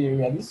study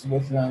area, this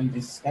wetland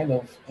is kind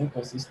of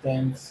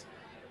inconsistent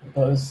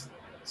because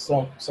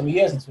some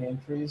years it will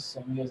increase,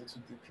 some years it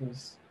will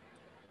decrease.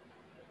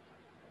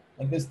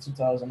 Like this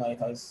 2000, it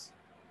has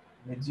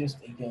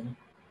reduced again.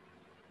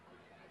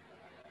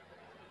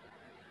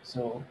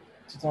 So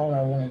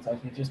 2001, it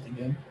has reduced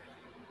again.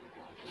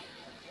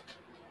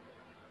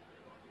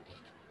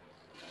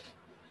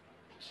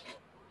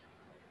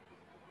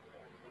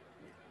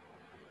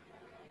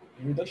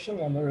 The reduction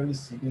are not really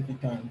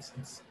significant.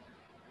 It's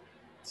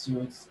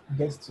till it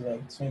gets to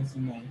like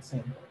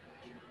 2019.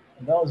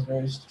 And that was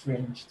very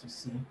strange to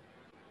see.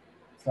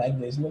 It's like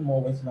there's no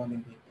more wetland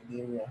in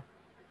the area.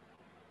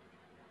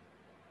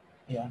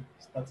 Yeah,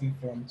 starting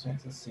from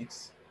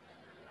 26,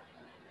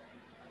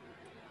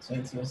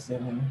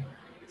 2007,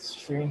 it's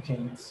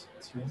shrinking, it's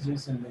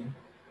reducing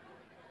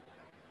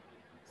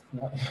it's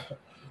not,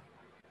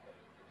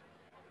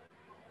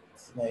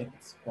 it's like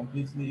it's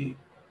completely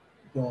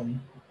gone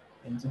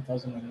in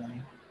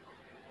 2009,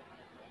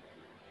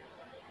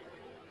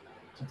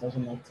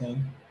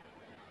 2010.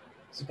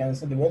 So you can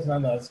see the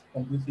wetland has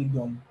completely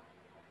gone,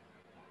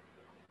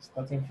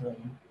 starting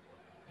from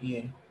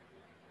here,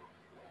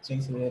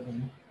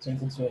 2011,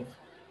 2012,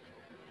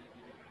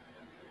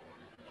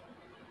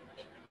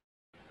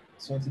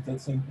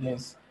 2013,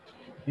 yes.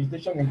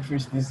 Vegetation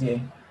increased this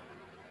year.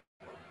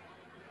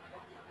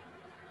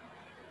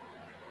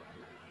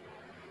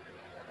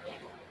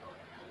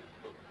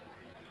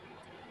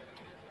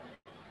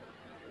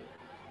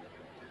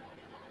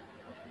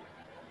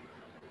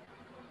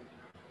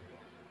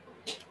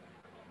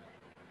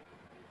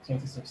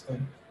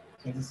 (2016,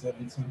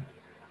 2017,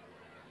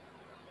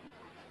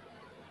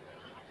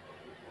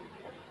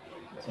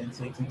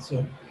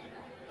 2018,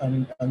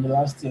 and the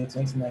last year,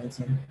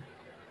 2019.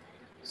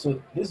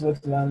 So this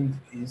wetland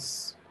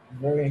is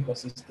very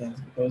inconsistent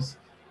because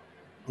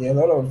there are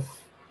a lot of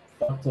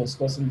factors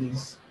causing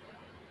this.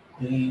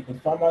 The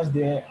farmers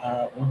there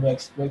are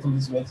overexploiting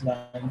these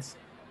wetlands.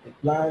 They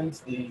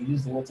plant, they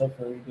use the water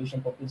for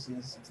irrigation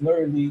purposes. It's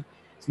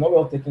not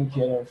well taken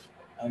care of,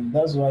 and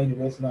that's why the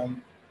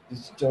wetland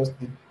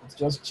it's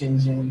just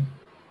changing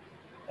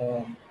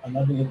and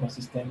having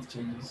inconsistent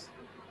changes.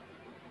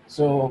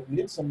 So we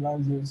did some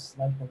land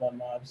cover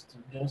maps to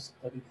just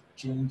study the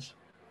change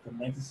from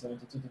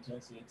 1972 to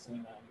 2018,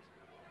 and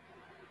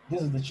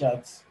this is the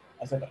chart.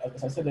 As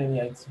I said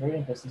earlier, it's very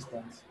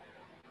inconsistent.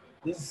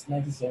 This is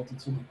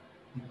 1972,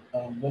 the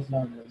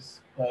wetland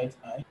was quite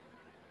high.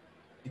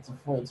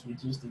 84, it's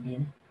reduced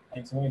again.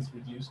 91, it's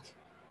reduced.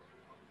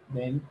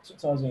 Then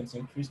 2000, it's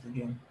increased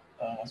again,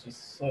 as we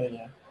saw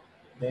earlier.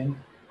 Then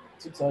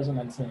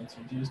 2010, it's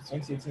reduced.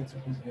 2018, it's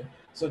increased again.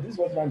 So this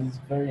wetland is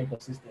very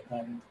inconsistent,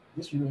 and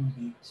this shouldn't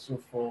be so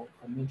for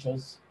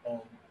nature's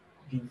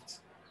gift.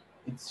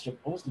 It's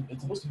supposed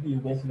to be a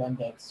wetland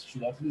that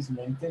should at least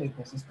maintain a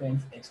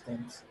consistent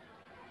extent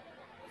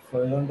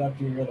for a longer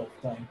period of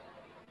time.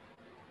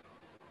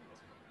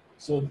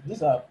 So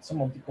these are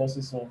some of the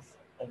causes of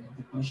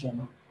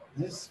depletion.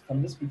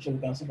 From this picture, we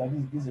can see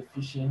that this is a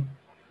fishing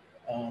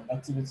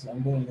activity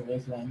ongoing in the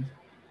wetland,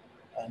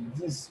 and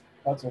this is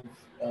part of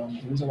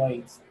the reason why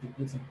it's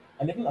depleting.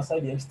 And even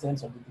aside the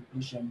extent of the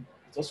depletion,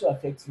 it's also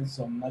affecting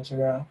some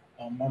natural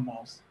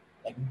mammals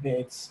like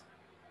birds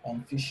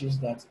and fishes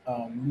that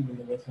live in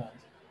the wetland.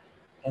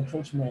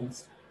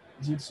 Encroachment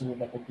due to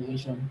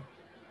overpopulation,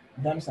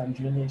 dams and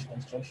drainage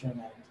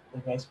construction,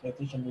 and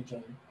overexploitation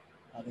region,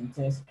 and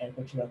intense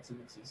agricultural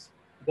activities.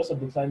 Because of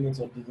the climate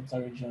of the delta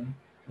region,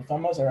 the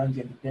farmers around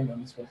here depend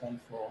on this wetland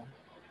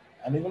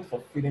and even for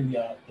feeding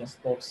their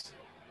stocks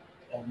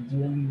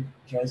during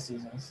dry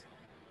seasons.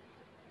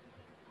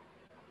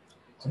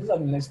 So these are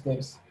the next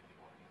steps.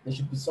 There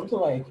should be something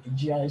like a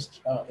GIS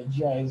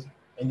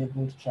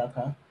enabled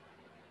tracker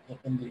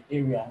in the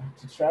area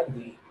to track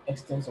the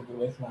extent of the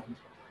wetland.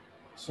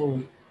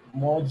 So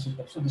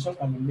so decisions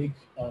can be made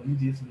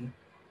immediately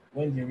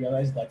when they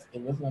realize that the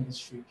wetland is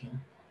shrinking.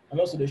 And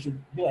also there should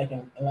be like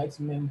an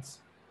enlightenment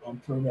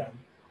program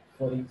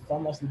for the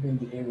farmers living in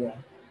the area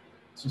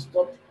to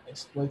stop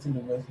exploiting the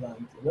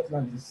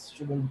wetland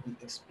shouldn't be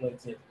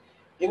exploited.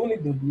 Even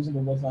if they'll be using the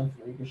wetland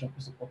for irrigation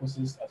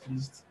purposes, at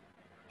least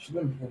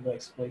shouldn't be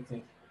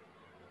overexploited.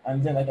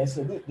 And then, like I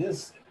said,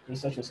 this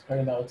research was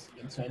carried out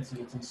in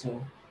 2018.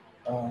 So,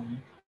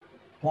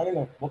 planning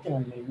on working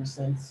on a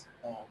recent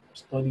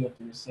study of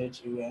the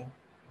research area,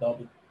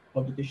 the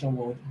publication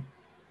world,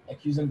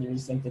 like using the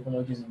recent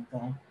technologies in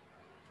town,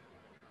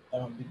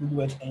 the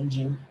Google Earth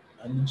engine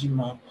and the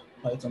Gmap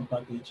Python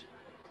package,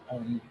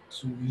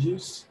 to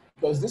use,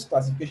 because this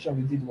classification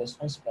we did was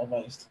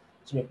unsupervised.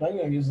 So we're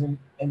planning on using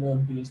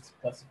ML-based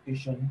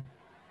classification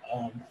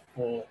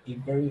for a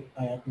very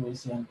high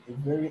accuracy and a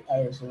very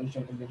high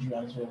resolution imagery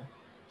as well.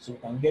 So we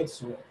can get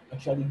to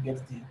actually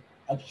get the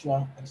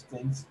actual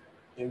extent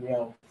area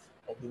of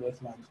the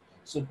wetland.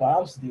 So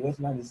perhaps the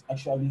wetland is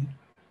actually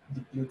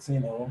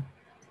depleting or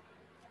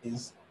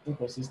is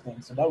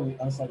inconsistent. So that will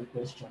answer the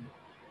question.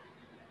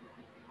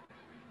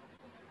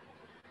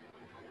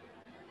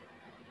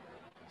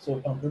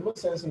 So remote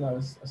sensing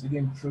has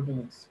again proven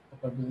its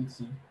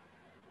capability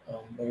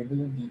by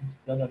revealing the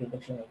gradual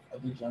reduction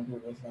of the jungle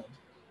wetland.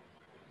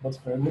 But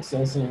for remote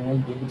sensing, we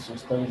won't be able to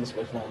study this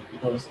wetland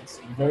because it's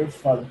a very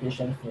far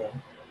location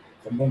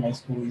from where my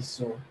school is.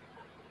 So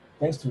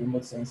thanks to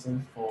remote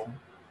sensing for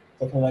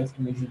satellite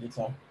imagery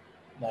data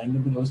that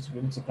enabled us to be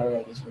able to carry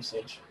out this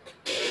research.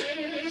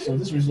 So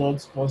this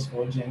results calls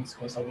for urgent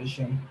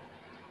conservation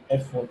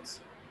efforts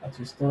at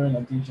restoring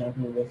a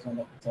jungle wetland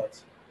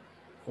habitat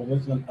for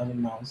wetland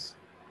animals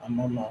and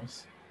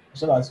mammals,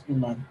 as well as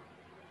human,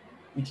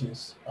 which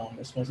is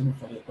responsible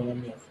for the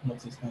economy of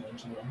northeastern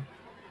Nigeria.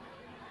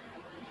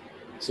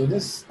 So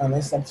this is an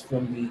excerpt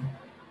from the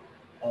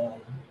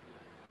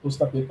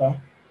poster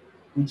paper,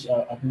 which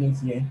I've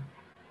linked here.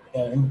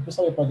 In the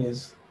poster paper,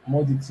 there's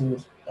more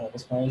detailed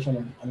explanation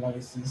of the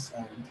analysis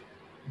and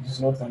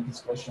results and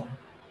discussion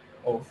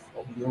of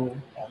the whole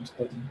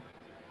study.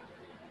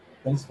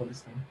 Thanks for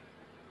listening.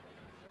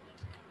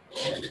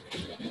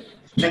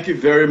 Thank you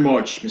very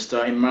much,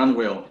 Mr.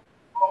 Emmanuel.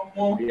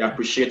 We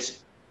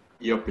appreciate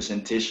your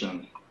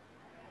presentation.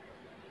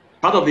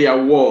 Part of the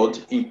award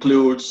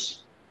includes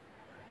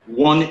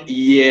 1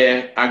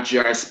 year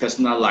ArcGIS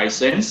personal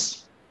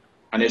license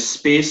and a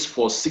space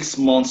for 6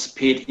 months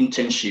paid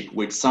internship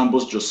with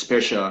Sambos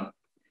Geospatial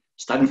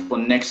starting for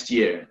next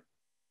year.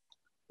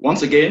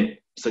 Once again,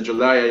 Mr.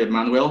 Julia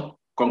Emmanuel,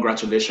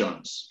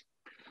 congratulations.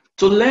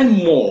 To learn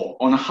more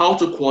on how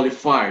to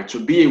qualify to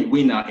be a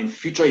winner in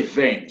future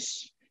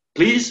events,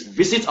 please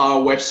visit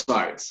our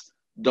website,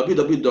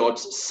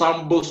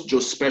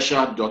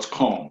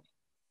 www.sambosgeospatial.com.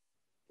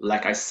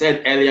 Like I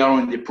said earlier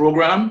on in the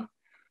program,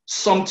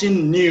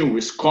 something new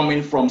is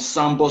coming from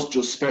Sambos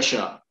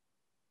Geospatial,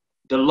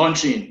 the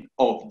launching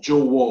of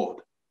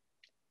GeoWorld.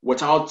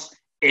 Without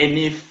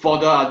any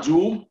further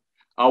ado,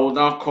 I will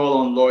now call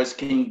on Lois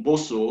King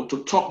Boso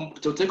to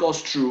take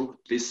us through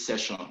this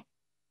session.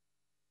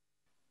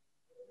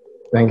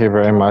 Thank you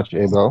very much,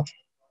 Abel.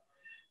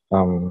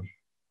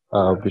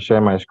 I'll be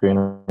sharing my screen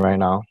right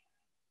now.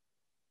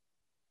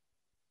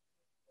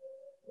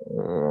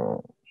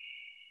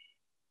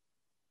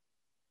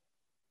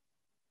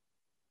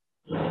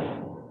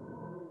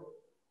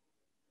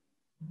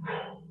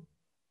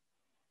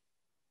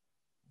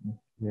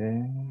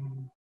 Okay.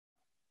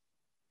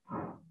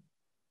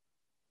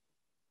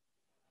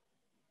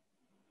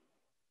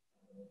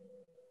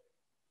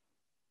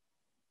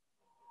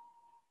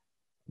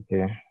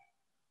 Okay.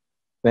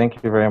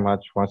 Thank you very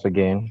much once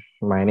again.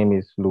 My name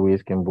is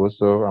Luis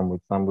Kimbuso. I'm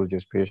with Sambos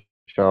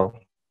Geospatial,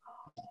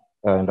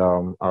 and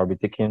I'll be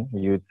taking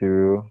you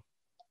through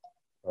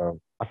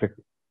Africa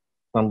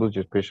Sambos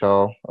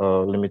Geospatial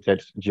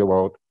Limited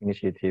GeoWorld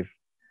initiative.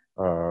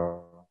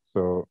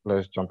 So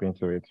let's jump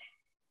into it.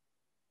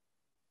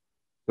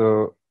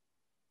 So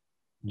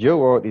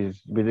GeoWorld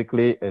is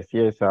basically a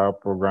CSR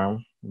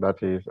program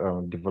that is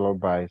developed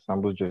by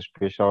Sambos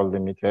Geospatial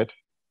Limited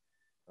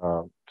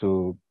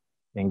to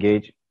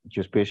engage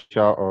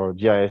geospatial or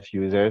GIS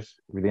users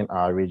within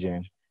our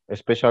region,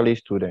 especially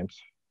students.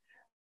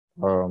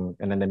 And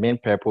then the main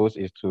purpose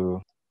is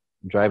to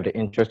drive the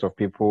interest of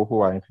people who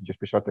are into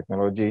geospatial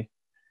technology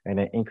and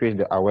then increase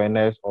the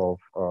awareness of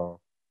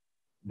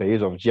the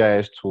use of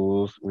GIS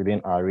tools within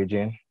our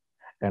region,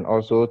 and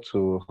also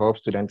to help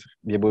students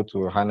be able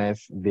to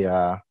harness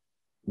their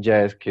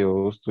GIS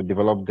skills to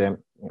develop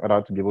them in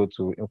order to be able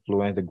to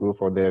influence the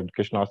growth of the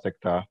educational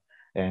sector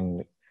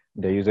and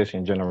the users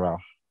in general.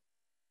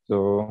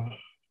 So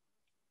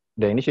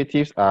the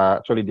initiatives are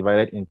actually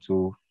divided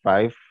into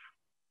 5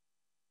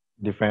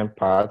 different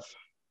parts.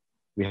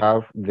 We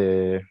have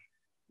the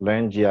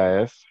Learn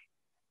GIS,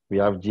 we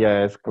have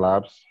GIS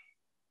clubs,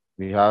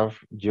 we have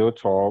Geo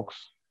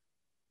Talks,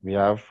 we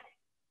have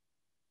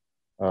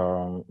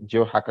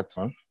Geo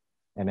Hackathon,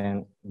 and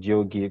then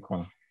Geo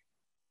Geekon.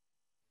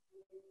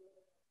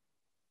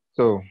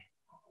 So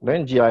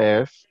Learn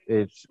GIS,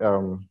 it's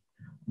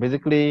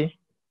basically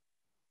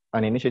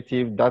an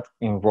initiative that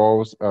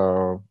involves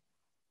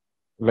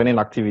learning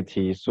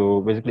activities. So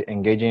basically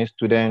engaging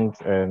students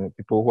and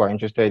people who are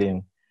interested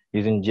in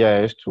using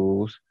GIS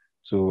tools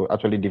to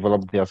actually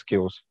develop their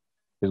skills.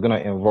 It's going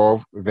to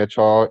involve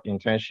virtual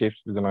internships.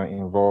 It's going to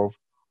involve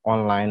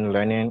online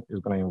learning. It's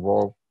going to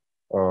involve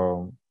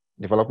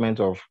development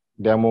of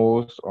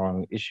demos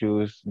on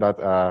issues that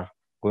are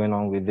going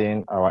on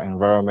within our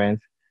environment.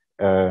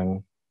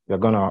 And we're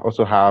going to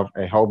also have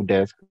a help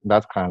desk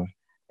that can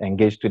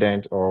engage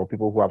students or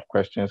people who have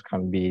questions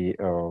can be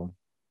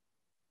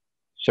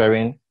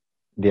sharing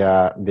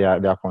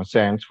their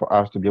concerns for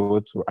us to be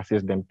able to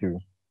assist them through.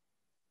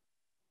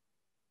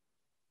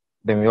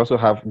 Then we also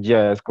have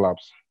GIS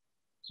clubs.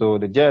 So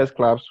the GIS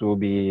clubs will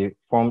be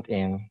formed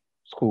in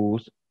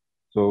schools.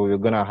 So we're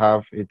going to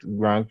have it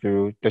run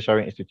through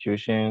tertiary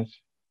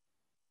institutions,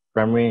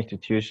 primary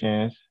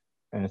institutions,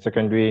 and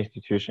secondary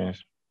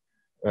institutions.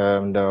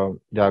 We're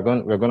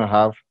going to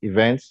have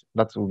events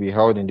that will be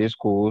held in these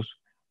schools.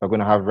 We're going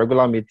to have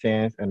regular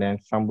meetings, and then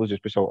Sambos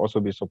Geospatial will also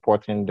be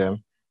supporting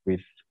them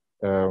with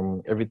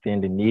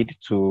everything they need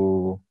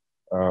to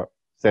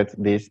set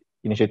this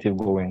initiative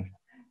going.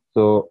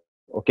 So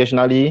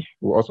occasionally,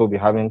 we'll also be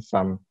having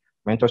some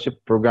mentorship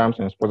programs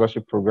and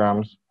sponsorship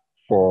programs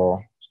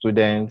for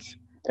students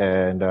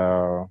and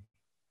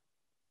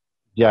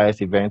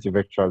GIS events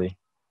virtually.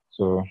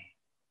 So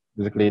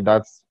basically,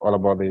 that's all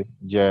about the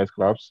GIS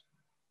clubs.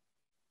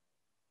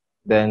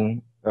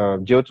 Then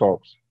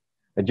GeoTalks.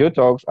 The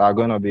GeoTalks are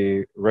going to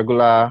be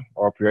regular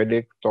or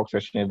periodic talk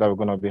sessions that we're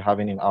going to be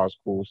having in our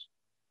schools.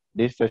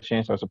 These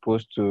sessions are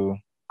supposed to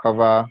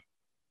cover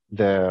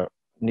the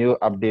new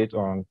update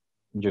on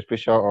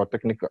geospatial or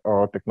technical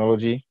or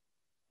technology.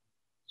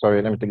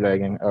 Sorry, let me take that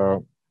again.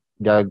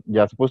 They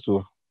are supposed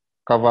to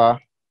cover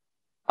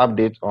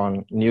updates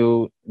on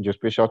new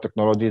geospatial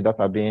technologies that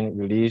are being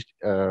released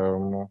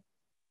on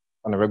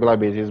a regular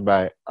basis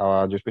by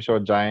our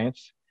geospatial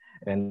giants.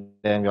 And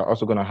then we're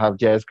also going to have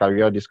GIS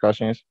career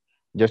discussions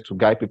just to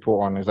guide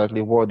people on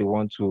exactly what they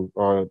want to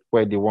or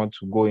where they want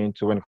to go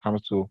into when it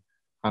comes to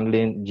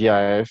handling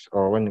GIS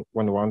or when it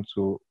comes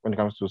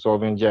to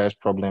solving GIS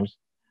problems,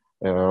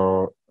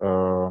 the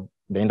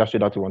industry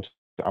that you want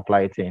to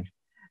apply it in.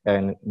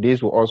 And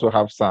these will also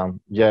have some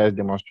GIS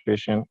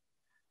demonstration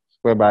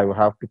whereby we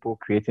have people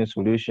creating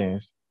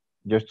solutions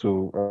just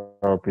to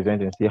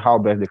present and see how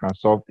best they can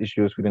solve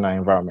issues within our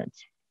environment.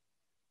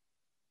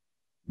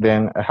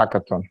 Then a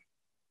hackathon,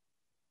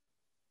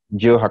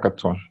 Geo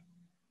Hackathon.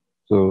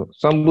 So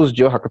Sambos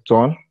Geo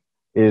Hackathon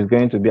is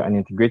going to be an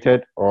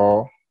integrated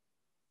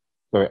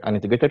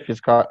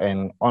physical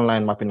and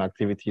online mapping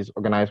activities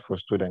organized for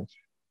students.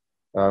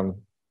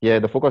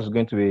 The focus is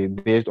going to be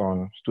based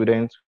on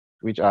students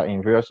which are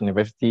in various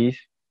universities,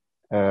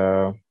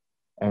 and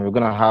we're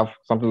going to have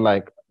something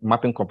like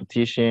mapping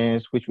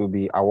competitions which will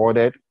be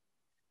awarded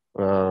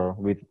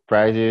with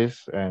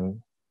prizes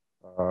and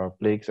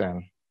plaques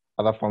and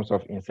other forms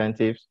of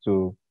incentives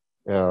to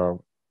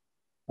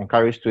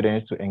encourage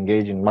students to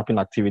engage in mapping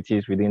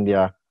activities within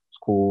their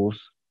schools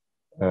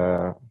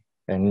and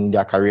in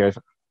their careers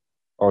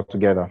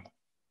altogether.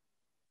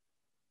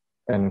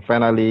 And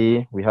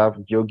finally, we have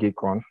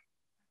GeoGeekon.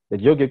 The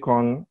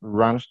GeoGeekon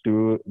runs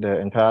through the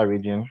entire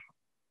region.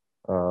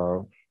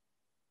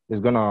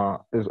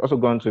 It's also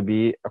going to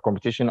be a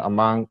competition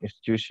among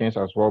institutions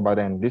as well, but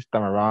then this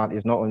time around,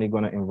 it's not only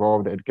going to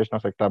involve the educational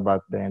sector,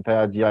 but the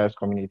entire GIS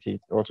community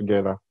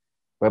altogether,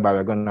 whereby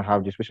we're going to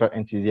have geospatial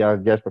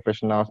enthusiasts, GIS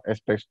professionals,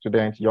 experts,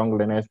 students, young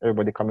learners,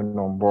 everybody coming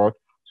on board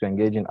to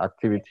engage in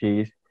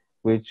activities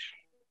which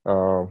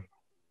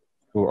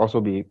will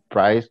also be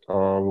prized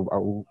or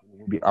will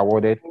be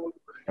awarded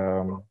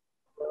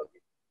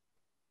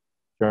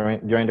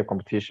during the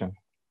competition.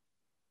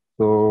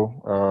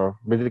 So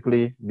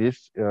basically,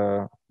 this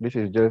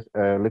is just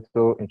a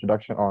little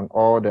introduction on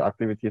all the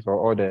activities or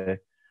all the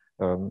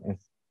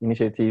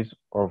initiatives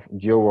of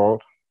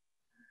GeoWorld,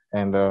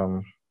 and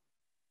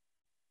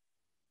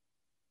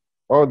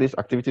all these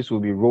activities will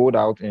be rolled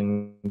out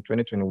in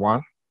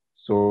 2021.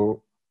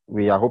 So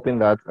we are hoping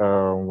that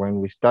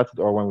when we start it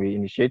or when we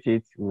initiate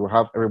it, we will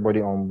have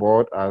everybody on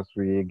board as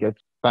we get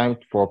time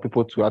for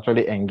people to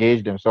actually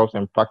engage themselves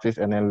and practice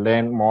and then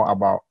learn more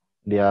about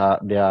their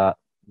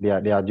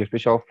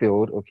geospatial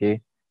field,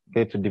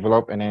 get to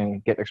develop and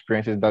then get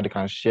experiences that they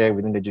can share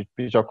within the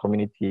geospatial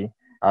community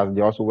as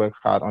they also work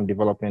hard on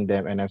developing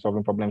them and then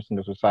solving problems in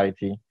the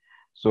society.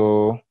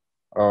 So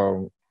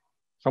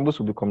Sambos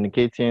will be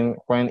communicating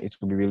when it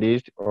will be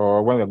released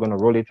or when we're going to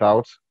roll it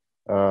out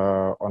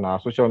on our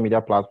social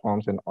media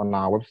platforms and on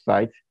our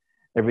website.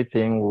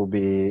 Everything will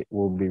be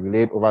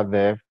relayed over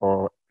there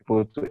for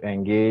people to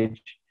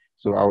engage.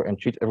 So I will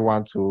entreat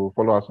everyone to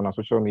follow us on our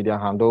social media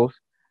handles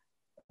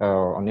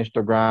on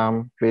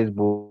Instagram,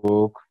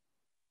 Facebook,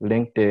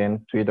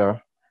 LinkedIn,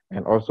 Twitter,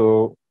 and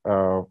also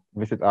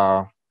visit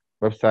our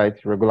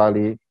website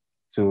regularly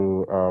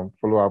to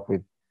follow up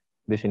with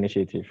this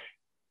initiative.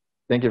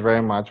 Thank you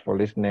very much for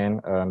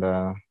listening and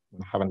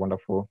have a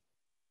wonderful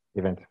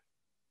event.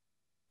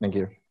 Thank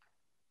you.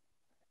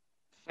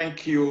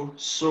 Thank you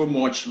so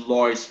much,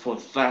 Lois, for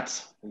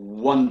that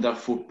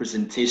wonderful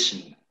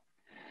presentation.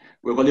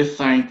 We really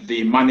thank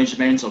the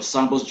management of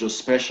Sambos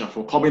Geospatial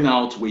for coming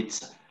out with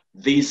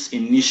this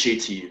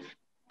initiative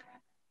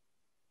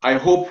I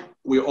hope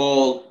we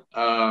all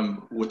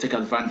will take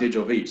advantage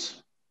of it.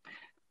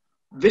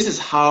 This is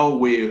how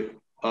we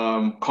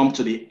come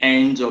to the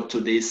end of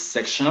today's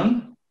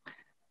section.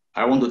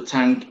 I want to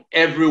thank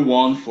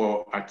everyone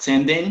for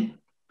attending,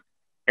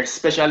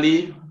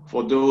 especially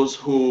for those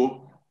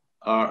who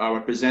are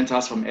our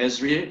presenters from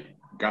Esri,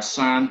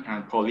 Gassan,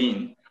 and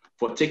Pauline,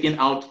 for taking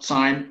out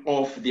time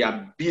off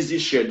their busy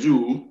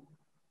schedule.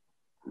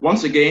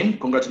 Once again,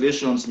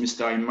 congratulations,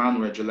 Mr.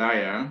 Emmanuel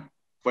Jelaya,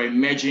 for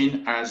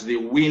emerging as the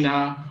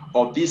winner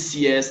of this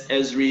year's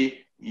Esri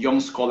Young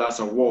Scholars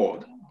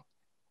Award.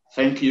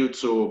 Thank you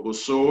to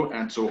Boso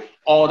and to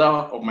other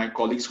of my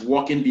colleagues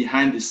working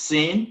behind the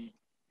scene.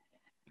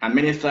 And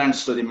many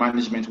thanks to the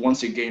management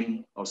once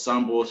again of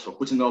Sambos for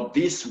putting up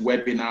this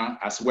webinar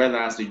as well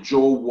as the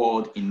Joe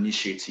World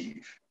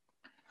Initiative.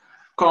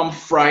 Come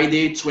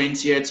Friday,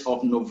 20th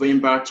of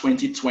November,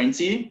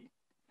 2020,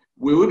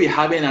 we will be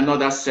having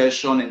another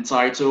session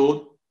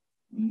entitled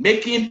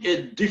Making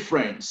a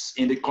Difference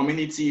in the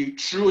Community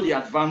Through the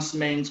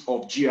Advancement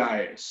of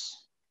GIS.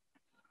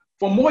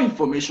 For more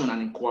information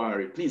and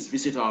inquiry, please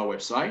visit our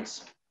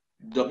website,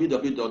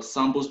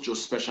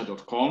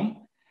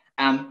 www.sambosgeospatial.com,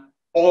 and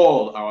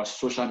all our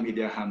social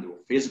media handles,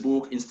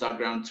 Facebook,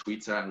 Instagram,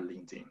 Twitter, and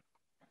LinkedIn.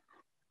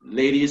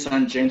 Ladies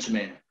and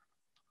gentlemen,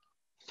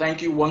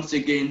 thank you once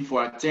again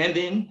for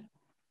attending.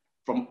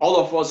 From all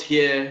of us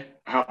here,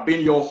 I have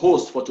been your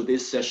host for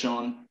today's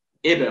session,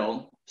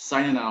 Abel,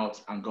 signing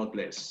out, and God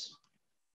bless.